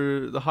that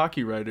for the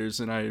Hockey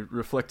Writers, and I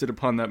reflected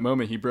upon that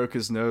moment. He broke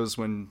his nose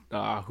when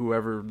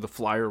whoever the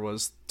flyer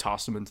was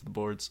tossed him into the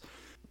boards.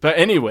 But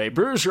anyway,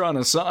 Bergeron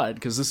aside,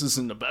 because this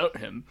isn't about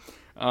him.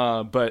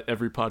 But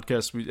every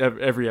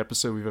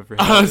episode we've ever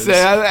had,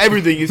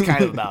 everything is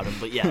kind of about him.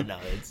 But yeah, no,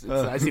 it's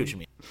I see what you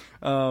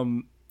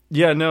mean.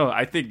 Yeah, no,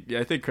 I think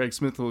Craig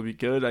Smith will be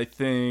good. I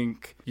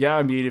think,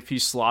 I mean, if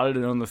he's slotted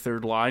in on the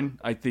third line,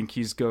 I think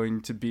he's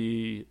going to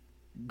be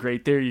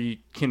great there. You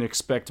can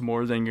expect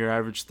more than your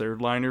average third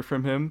liner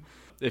from him.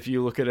 If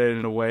you look at it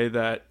in a way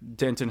that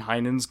Danton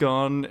Heinen's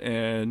gone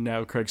and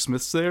now Craig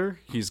Smith's there,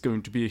 he's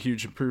going to be a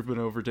huge improvement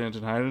over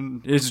Danton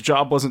Heinen. His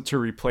job wasn't to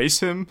replace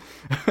him,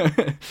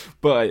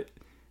 but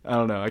I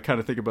don't know. I kind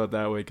of think about it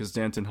that way because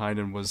Danton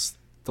Heinen was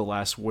the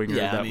last winger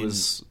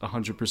was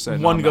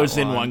 100%. One goes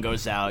in, one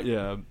goes out.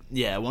 Yeah,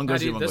 one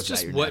goes in, one that's goes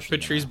out. just what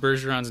Patrice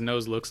Bergeron's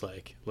nose looks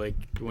like. Like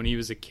when he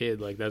was a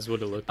kid, like that's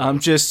what it looked like. I'm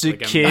just a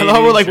kid. I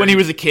love like when he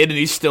was a kid and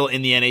he's still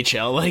in the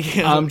NHL. Like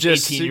I'm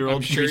just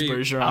 18-year-old Patrice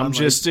Bergeron. I'm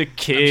just a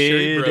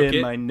kid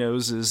and my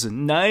nose is a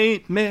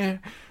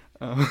nightmare.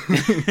 But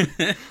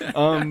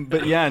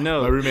yeah,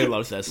 no. My roommate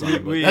loves that song.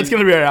 That's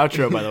gonna be our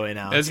outro, by the way.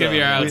 Now that's gonna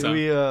be our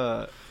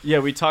outro.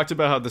 We talked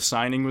about how the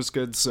signing was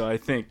good, so I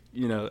think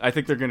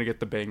they're going to get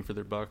the bang for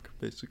their buck,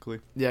 basically.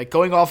 Yeah,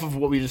 going off of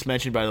what we just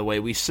mentioned, by the way,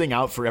 we sing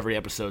out for every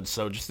episode,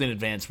 so just in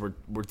advance, we're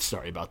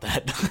sorry about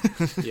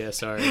that. Yeah,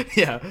 sorry.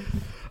 Yeah.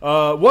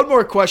 One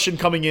more question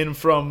coming in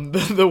from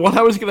the one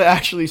I was going to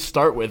actually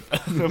start with,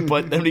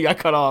 but then we got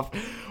cut off.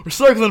 We're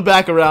circling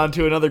back around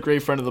to another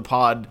great friend of the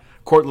pod,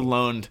 Cortland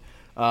Lone.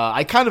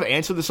 I kind of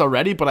answered this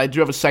already, but I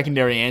do have a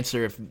secondary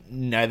answer if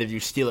neither of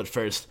you steal it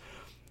first.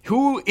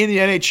 Who in the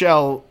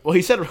NHL? Well,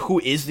 he said who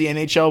is the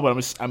NHL,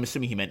 but I'm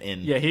assuming he meant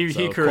in. Yeah,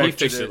 he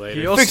corrected it.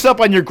 He fix up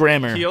on your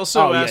grammar. He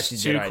also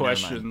asked two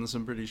questions.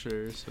 I'm pretty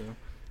sure. So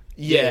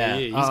yeah,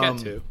 he's got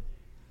two.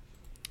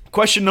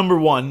 Question number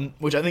one,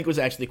 which I think was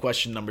actually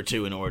question number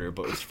two in order,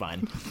 but it's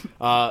fine.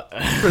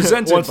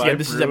 Presented once by again,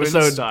 this Bruins is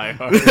episode. Die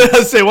Hard.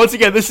 Say once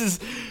again, this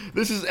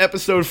is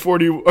episode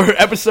 40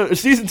 or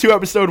season 2,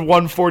 episode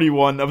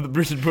 141 of the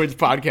Bruce and Bruins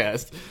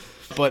podcast.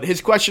 But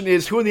his question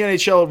is, who in the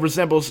NHL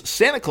resembles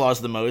Santa Claus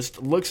the most,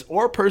 looks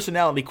or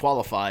personality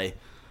qualify?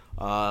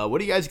 What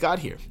do you guys got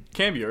here?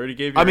 Cam, you already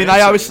gave your answer.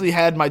 I obviously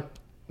had my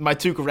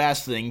Tuukka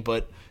Rask thing,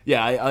 but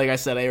yeah, like I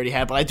said, I already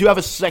had. But I do have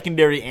a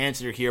secondary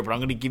answer here, but I'm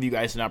going to give you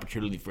guys an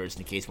opportunity first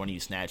in case one of you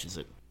snatches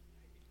it.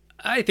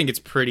 I think it's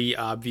pretty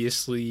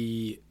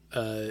obviously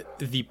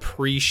the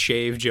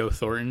pre-shave Joe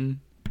Thornton.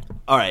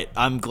 All right,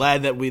 I'm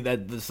glad that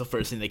that's the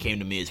first thing that came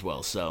to me as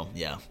well, so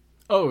yeah.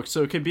 Oh,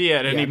 so it could be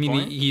at any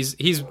point?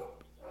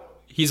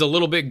 He's a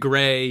little bit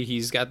gray.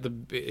 He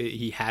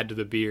had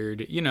the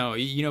beard. You know,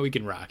 he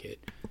can rock it.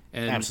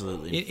 And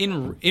absolutely.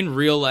 In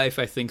real life,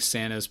 I think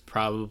Santa's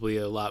probably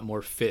a lot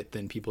more fit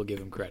than people give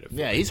him credit for.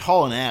 Yeah, he's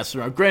hauling ass.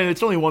 Granted,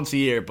 it's only once a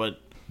year, but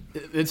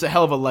it's a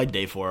hell of a leg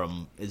day for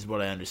him, is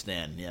what I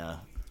understand. Yeah.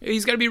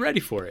 He's got to be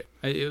ready for it.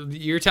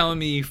 You're telling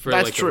me for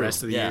the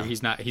rest of the year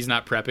he's not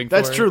prepping for it?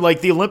 That's true.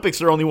 Like, the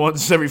Olympics are only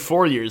once every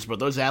 4 years, but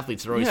those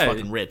athletes are always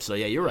fucking ripped. So,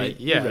 yeah, you're right.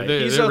 Yeah, you're right.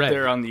 He's out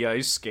there on the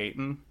ice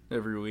skating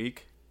every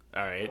week.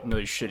 All right,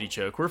 another shitty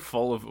joke.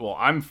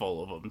 I'm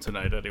full of them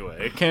tonight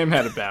anyway. Cam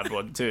had a bad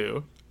one,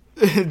 too.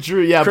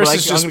 Drew, yeah, Chris but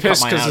is just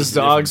pissed because his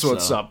dogs won't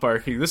stop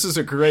barking. This is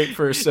a great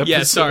first episode.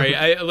 Yeah, sorry.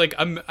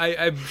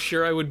 I'm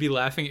sure I would be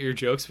laughing at your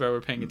jokes if I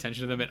were paying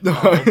attention to them at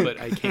all,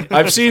 but I can't.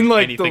 I've seen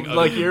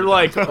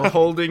you're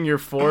holding your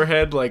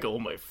forehead like, oh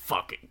my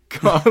fucking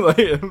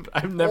god!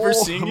 I've never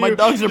seen you. My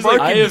dogs are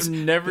barking. I have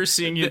never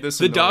seen you this.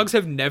 The dogs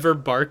have never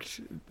barked.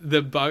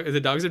 The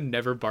dogs have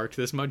never barked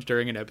this much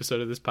during an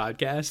episode of this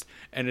podcast,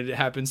 and it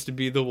happens to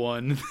be the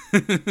one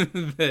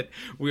that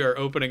we are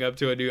opening up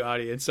to a new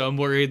audience. So I'm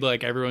worried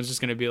everyone's just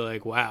going to be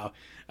like, wow,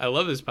 I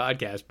love this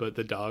podcast, but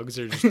the dogs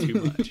are just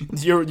too much.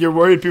 You're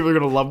worried people are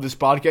going to love this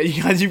podcast?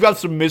 You guys, you've got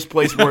some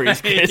misplaced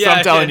worries, Chris,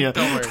 I'm telling you.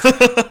 Don't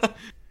worry.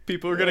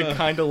 People are going to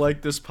kind of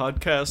like this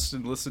podcast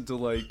and listen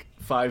to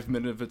 5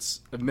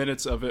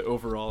 minutes of it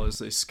overall as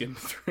they skim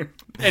through.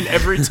 And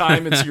every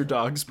time it's your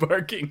dogs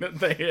barking that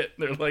they hit,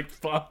 they're like,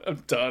 fuck,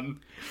 I'm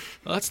done.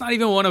 Well, that's not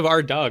even one of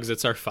our dogs.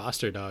 It's our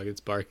foster dog. It's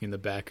barking in the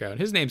background.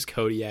 His name's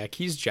Kodiak.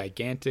 He's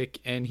gigantic,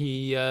 and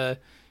he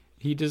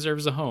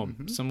deserves a home.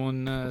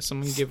 Mm-hmm.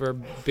 Someone give our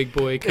big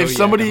boy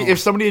Kodiak If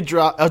somebody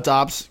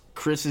adopts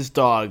Chris's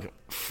dog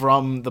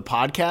from the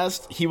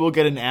podcast, he will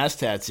get an ass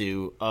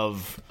tattoo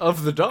of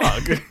the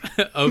dog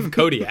of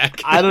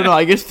Kodiak. I don't know.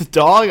 I guess the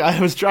dog. I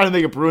was trying to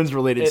make it Bruins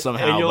related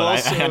somehow, but I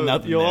had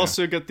nothing. You'll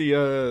also get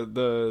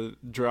the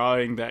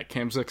drawing that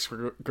Cam's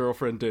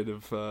ex-girlfriend did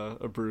of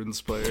a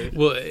Bruins player.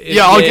 Well,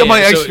 I'll get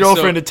my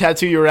ex-girlfriend to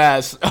tattoo your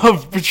ass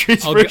of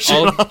Patrice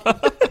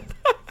Bergeron.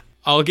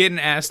 I'll get an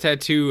ass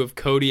tattoo of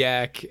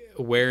Kodiak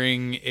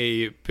wearing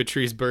a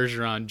Patrice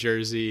Bergeron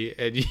jersey,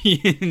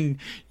 and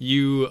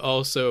you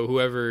also,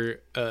 whoever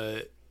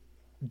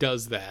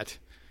does that,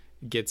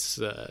 gets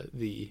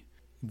the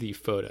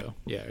photo,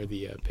 or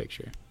the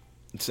picture.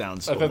 It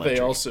sounds. I thought they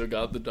also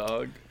got the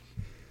dog.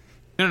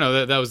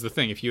 No, that was the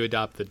thing. If you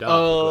adopt the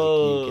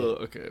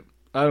dog, okay.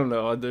 I don't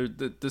know.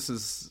 This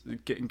is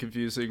getting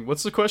confusing.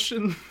 What's the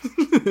question?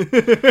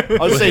 I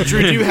was saying,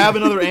 Drew, do you have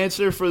another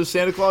answer for the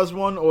Santa Claus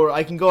one, or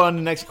I can go on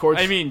the next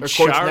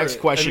next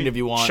question if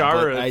you want.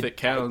 Chara, if it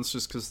counts,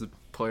 just because the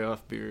playoff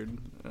beard.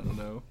 I don't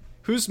know.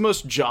 Who's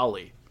most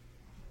jolly?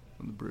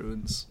 on the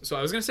Bruins. So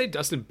I was gonna say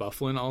Dustin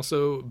Byfuglien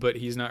also, but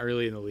he's not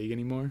really in the league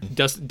anymore.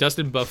 Dustin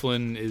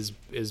Byfuglien is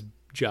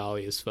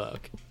jolly as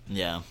fuck.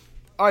 Yeah.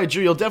 All right,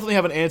 Drew, you'll definitely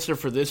have an answer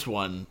for this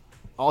one.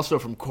 Also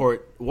from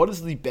Court, what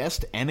is the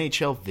best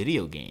NHL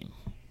video game?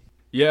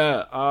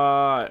 Yeah,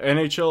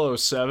 NHL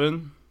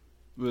 07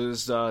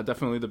 was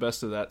definitely the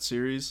best of that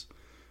series.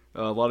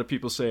 A lot of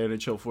people say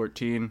NHL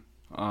 14,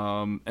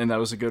 and that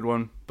was a good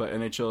one. But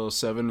NHL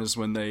 07 is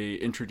when they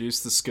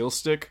introduced the skill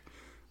stick,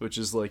 which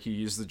is like you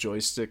use the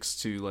joysticks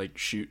to like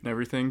shoot and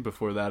everything.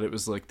 Before that, it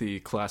was like the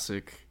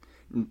classic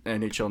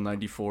NHL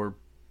 94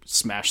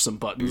 smash some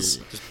buttons.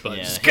 Just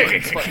buttons.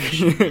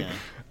 Yeah.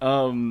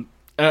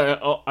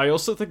 I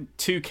also think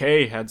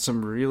 2K had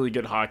some really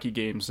good hockey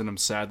games, and I'm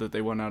sad that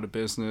they went out of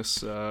business.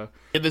 The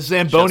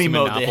Zamboni Chelsea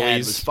mode they had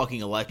Monopolies. was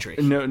fucking electric.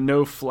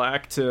 No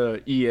flack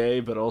to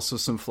EA, but also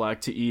some flack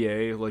to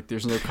EA. Like,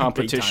 there's no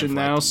competition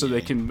flack now, to so EA.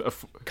 they can.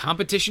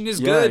 Competition is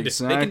Yeah, good. They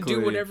can exactly.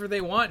 do whatever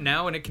they want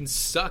now, and it can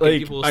suck, Like, and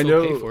people will I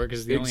still know pay for it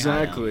because the only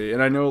exactly,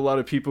 and I know a lot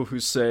of people who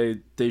say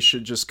they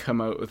should just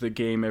come out with a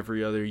game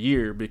every other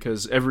year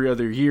because every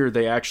other year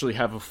they actually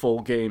have a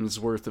full game's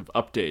worth of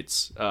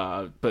updates.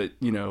 But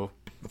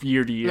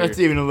year to year, That's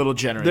even a little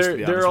generous. to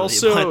be they're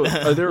honest with also you,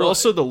 but- they're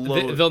also the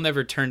low. They'll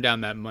never turn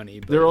down that money.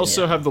 But They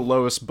also have the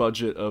lowest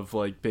budget of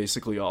like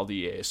basically all the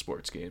EA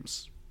sports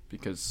games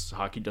because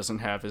hockey doesn't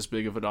have as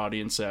big of an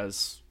audience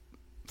as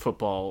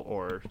football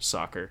or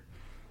soccer.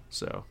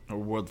 So or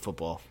world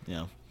football.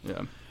 Yeah.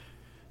 yeah,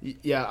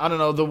 Yeah, I don't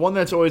know. The one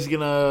that's always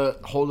gonna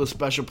hold a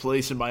special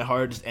place in my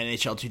heart is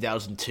NHL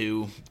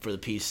 2002 for the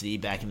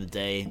PC back in the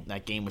day.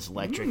 That game was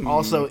electric.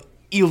 Also,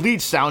 elite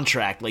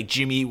soundtrack, like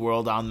Jimmy Eat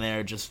World on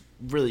there, just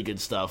really good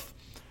stuff.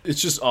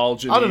 it's just all.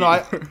 I don't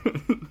know.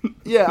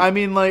 Yeah, I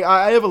mean, like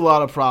I have a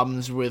lot of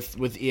problems with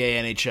EA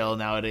NHL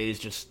nowadays.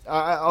 Just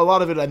a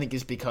lot of it, I think,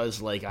 is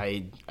because like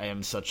I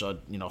am such a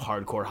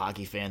hardcore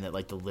hockey fan that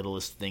like the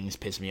littlest things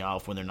piss me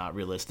off when they're not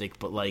realistic.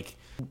 But like,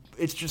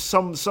 it's just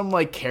some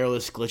like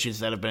careless glitches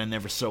that have been in there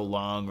for so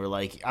long, or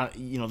like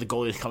the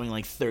goalie is coming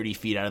like 30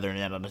 feet out of their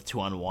net on a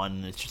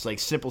 2-on-1. It's just like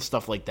simple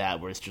stuff like that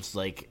where it's just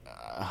like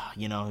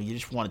you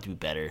just want to do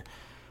better.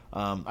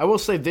 I will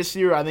say this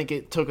year, I think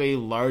it took a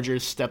larger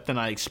step than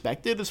I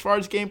expected as far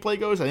as gameplay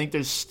goes. I think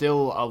there's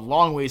still a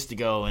long ways to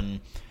go,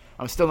 and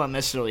I'm still not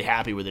necessarily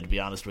happy with it, to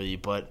be honest with you.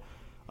 But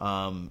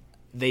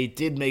they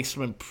did make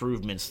some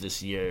improvements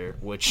this year,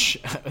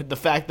 which the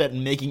fact that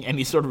making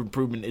any sort of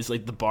improvement is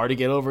like the bar to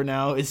get over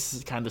now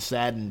is kind of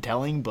sad and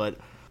telling. But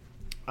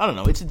I don't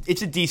know.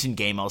 It's a decent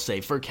game, I'll say.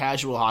 For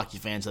casual hockey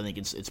fans, I think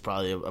it's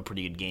probably a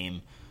pretty good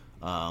game.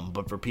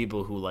 But for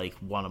people who like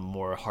want a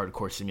more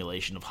hardcore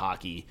simulation of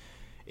hockey,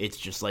 it's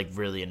just like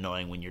really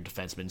annoying when your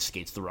defenseman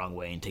skates the wrong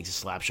way and takes a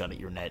slap shot at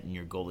your net and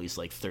your goalie's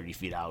like 30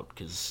 feet out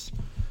because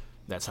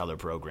that's how they're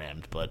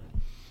programmed. But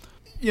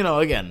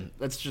again,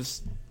 that's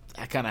just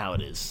kind of how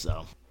it is.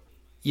 So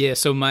Yeah,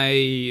 so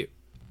I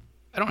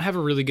don't have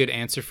a really good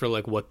answer for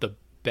like what the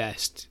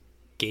best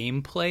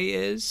gameplay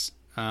is.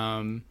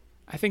 I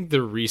think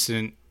the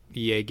recent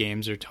EA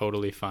games are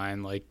totally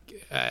fine. Like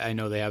I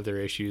know they have their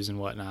issues and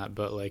whatnot,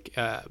 but like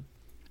I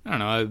don't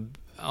know.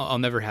 I'll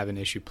never have an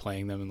issue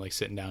playing them and like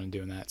sitting down and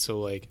doing that. So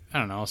like I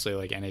don't know. I'll say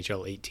like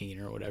NHL 18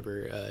 or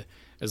whatever.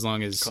 As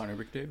long as Connor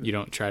McDavid. you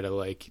don't try to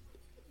like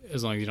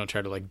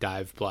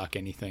dive block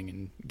anything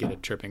and get a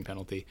tripping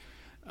penalty.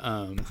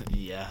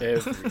 yeah,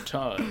 every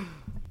time.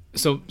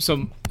 So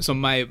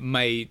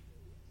my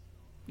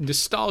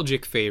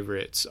nostalgic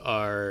favorites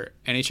are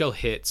NHL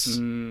Hits,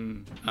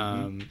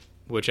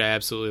 which I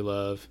absolutely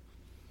love.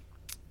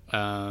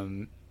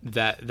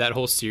 That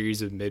whole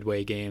series of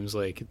midway games,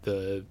 like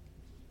the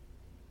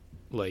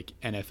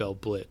NFL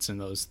Blitz and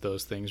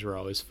those things were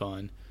always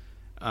fun.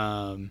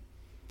 And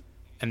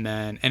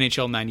then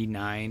NHL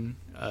 99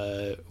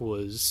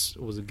 was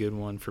a good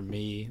one for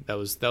me. That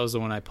was the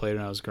one I played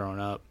when I was growing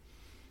up.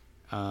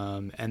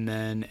 And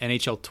then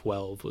NHL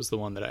 12 was the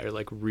one that I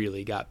like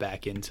really got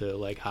back into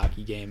like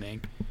hockey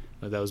gaming.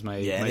 That was my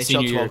NHL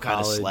senior year 12 of kind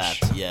of college.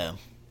 slapped. Yeah,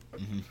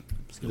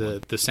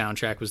 The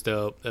soundtrack was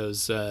dope. It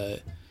was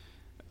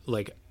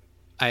like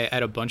I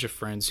had a bunch of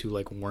friends who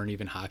like weren't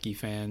even hockey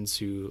fans,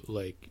 who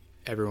like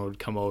everyone would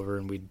come over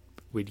and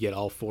we'd get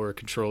all four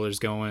controllers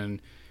going.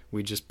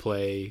 We'd just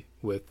play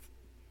with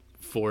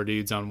four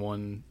dudes on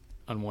one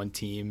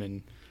team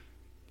and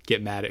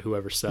get mad at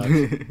whoever sucked.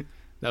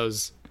 That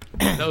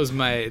was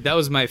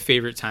my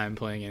favorite time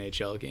playing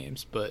NHL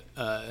games. But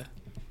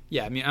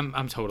yeah, I mean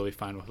I'm totally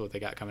fine with what they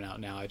got coming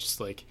out now. I just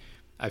like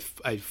I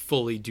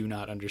fully do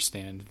not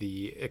understand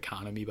the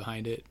economy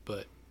behind it,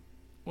 but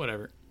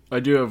whatever. I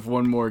do have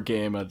one more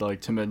game I'd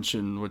like to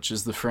mention, which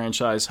is the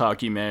franchise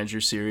Hockey Manager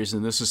series,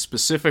 and this is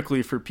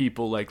specifically for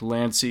people like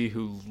Lancey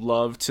who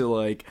love to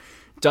like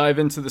dive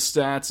into the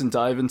stats and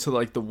dive into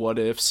like the what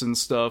ifs and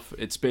stuff.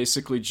 It's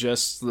basically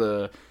just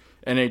the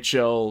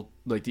NHL,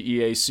 like the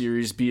EA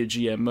series, be a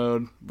GM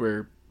mode,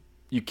 where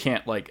you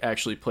can't like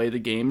actually play the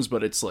games,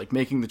 but it's like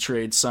making the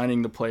trades,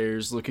 signing the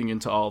players, looking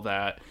into all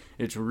that.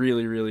 It's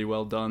really, really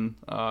well done.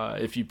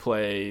 If you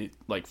play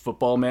like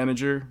Football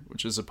Manager,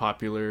 which is a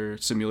popular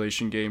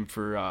simulation game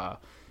for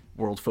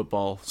World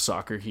Football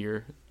Soccer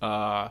here,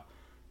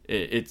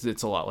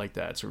 it's a lot like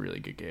that. It's a really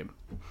good game.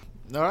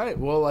 All right.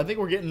 Well, I think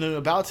we're getting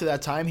about to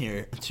that time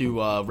here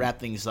to wrap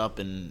things up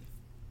and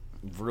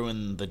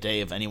ruin the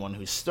day of anyone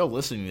who's still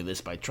listening to this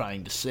by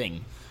trying to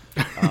sing.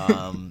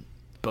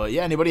 But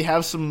yeah, anybody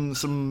have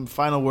some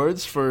final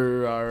words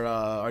for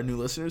our new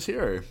listeners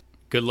here?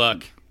 Good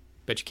luck.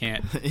 Bet you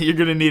can't. You're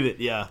gonna need it.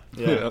 Yeah.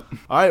 All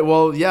right.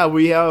 Well, yeah,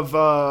 we have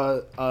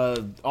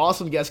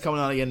awesome guests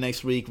coming on again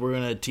next week. We're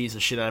gonna tease the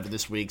shit out of it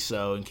this week.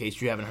 So in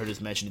case you haven't heard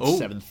us mention it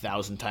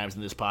 7,000 times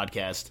in this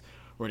podcast,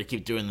 we're going to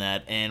keep doing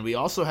that. And we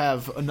also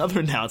have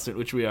another announcement,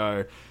 which we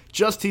are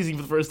just teasing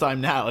for the first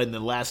time now in the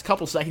last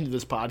couple seconds of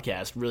this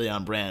podcast, really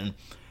on brand,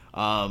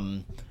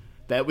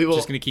 that we will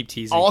just going to keep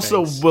teasing.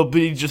 Also, things. will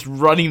be just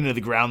running into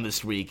the ground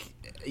this week.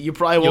 You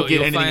probably won't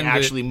get anything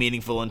actually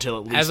meaningful until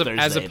at least Thursday.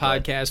 As a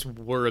podcast,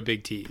 we're a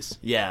big tease.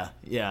 Yeah,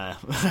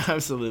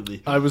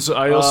 absolutely. I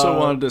also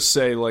wanted to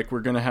say, like,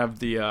 we're going to have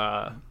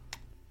the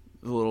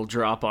little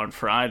drop on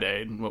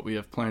Friday and what we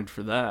have planned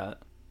for that.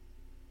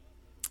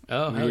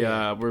 Oh,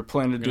 yeah, we're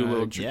planning to do a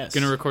little.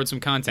 Gonna record some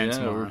content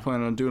tomorrow. We're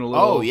planning on doing a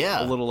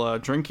little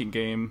drinking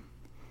game.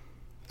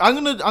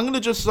 I'm gonna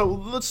just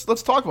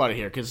let's talk about it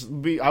here because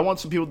I want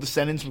some people to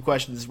send in some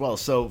questions as well.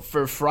 So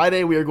for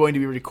Friday, we are going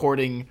to be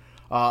recording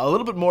a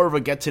little bit more of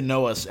a get to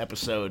know us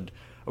episode.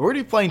 We're going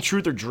to be playing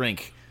Truth or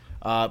Drink.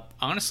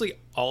 Honestly,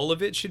 all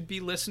of it should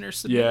be listener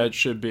submitted. Yeah, it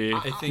should be.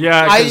 I think.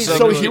 Yeah.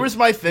 So here's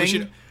my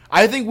thing.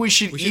 I think we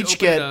should each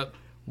get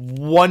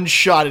one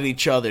shot at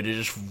each other to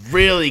just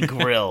really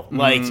grill.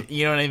 Like,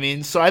 you know what I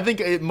mean? So I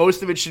think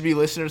most of it should be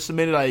listener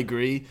submitted. I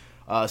agree.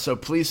 So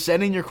please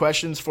send in your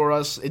questions for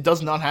us. It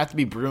does not have to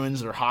be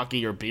Bruins or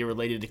hockey or beer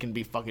related. It can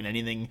be fucking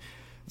anything.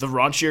 The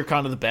raunchier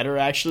kind of the better,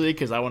 actually,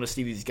 because I want to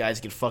see these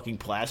guys get fucking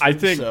plastered. I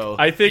think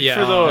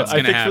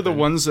for the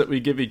ones that we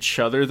give each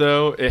other,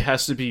 though, it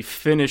has to be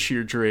finish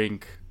your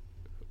drink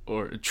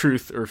or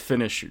truth or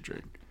finish your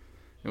drink.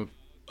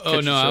 Oh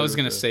no, I was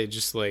gonna say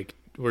just like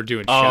we're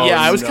doing shots. Yeah,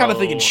 I was kind of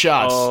thinking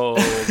shots. Oh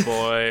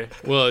boy.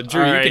 Well,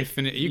 Drew, right. you can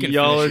finish.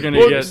 Y'all are gonna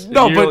get.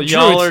 But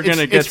y'all are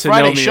gonna get to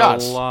know me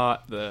shots. a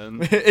lot. Then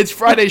it's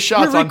Friday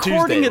shots on Tuesday. We're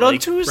recording it on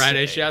Tuesday.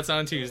 Friday shots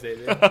on Tuesday.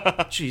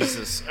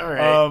 Jesus. All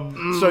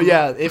right. So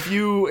yeah, if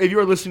you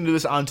are listening to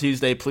this on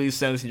Tuesday, please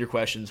send us your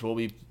questions. We'll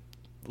be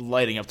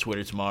lighting up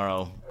Twitter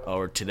tomorrow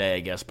or today, I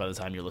guess, by the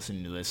time you're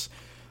listening to this,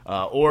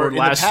 or in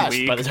last the past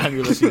week. by the time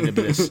you're listening to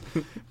this.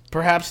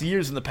 Perhaps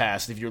years in the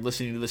past if you're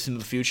listening to this into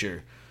the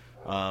future.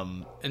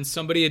 And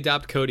somebody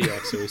adopt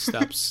Kodiak so he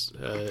stops.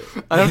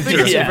 I don't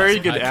think it's a very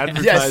good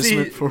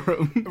advertisement for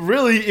him.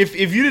 Really, if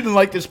you didn't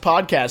like this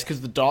podcast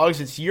because the dogs,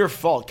 it's your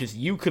fault because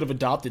you could have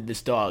adopted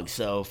this dog.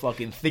 So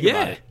fucking think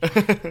about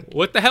it.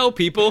 What the hell,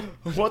 people?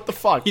 What the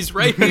fuck? He's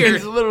right here.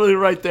 He's literally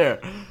right there.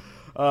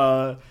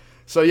 So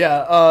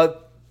yeah,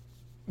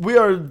 we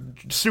are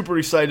super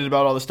excited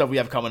about all the stuff we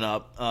have coming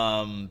up.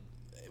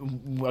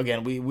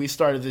 Again, we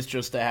started this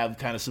just to have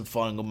kind of some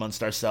fun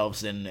amongst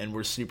ourselves, and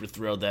we're super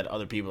thrilled that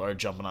other people are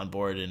jumping on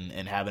board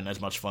and having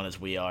as much fun as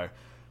we are.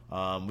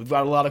 We've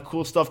got a lot of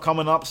cool stuff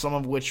coming up, some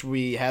of which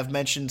we have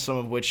mentioned, some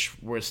of which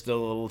we're still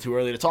a little too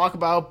early to talk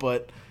about,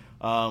 but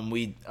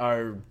we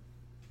are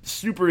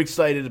super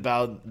excited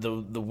about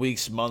the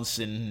weeks, months,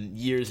 and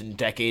years, and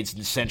decades,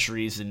 and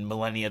centuries, and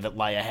millennia that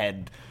lie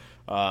ahead.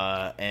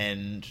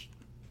 And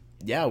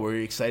yeah,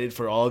 we're excited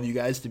for all of you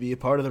guys to be a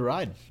part of the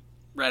ride.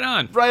 Right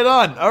on. Right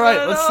on. All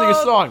right, let's sing a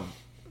song.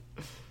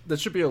 That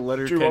should be a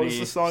letter. Drew, Kenny what was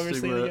the song you're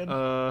singing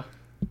again?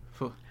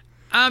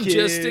 I'm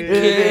just a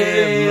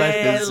kid.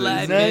 Life is a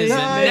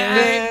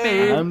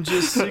nightmare. I'm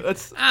just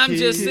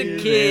a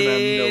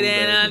kid,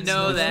 and I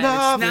know that it's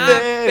not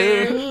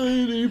fair.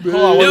 Hold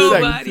on, one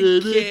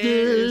Nobody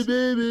cares.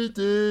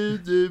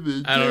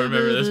 I don't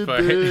remember this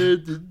part.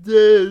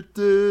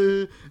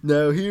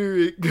 Now here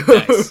it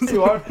goes.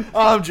 Nice.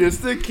 I'm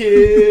just a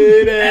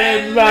kid,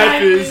 and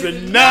life is a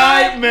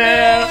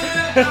nightmare.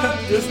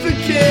 I'm just a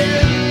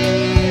kid.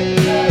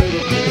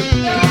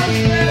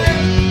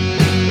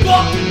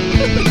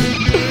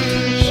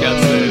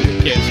 Shouts to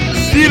the kids.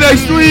 See you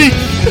next week.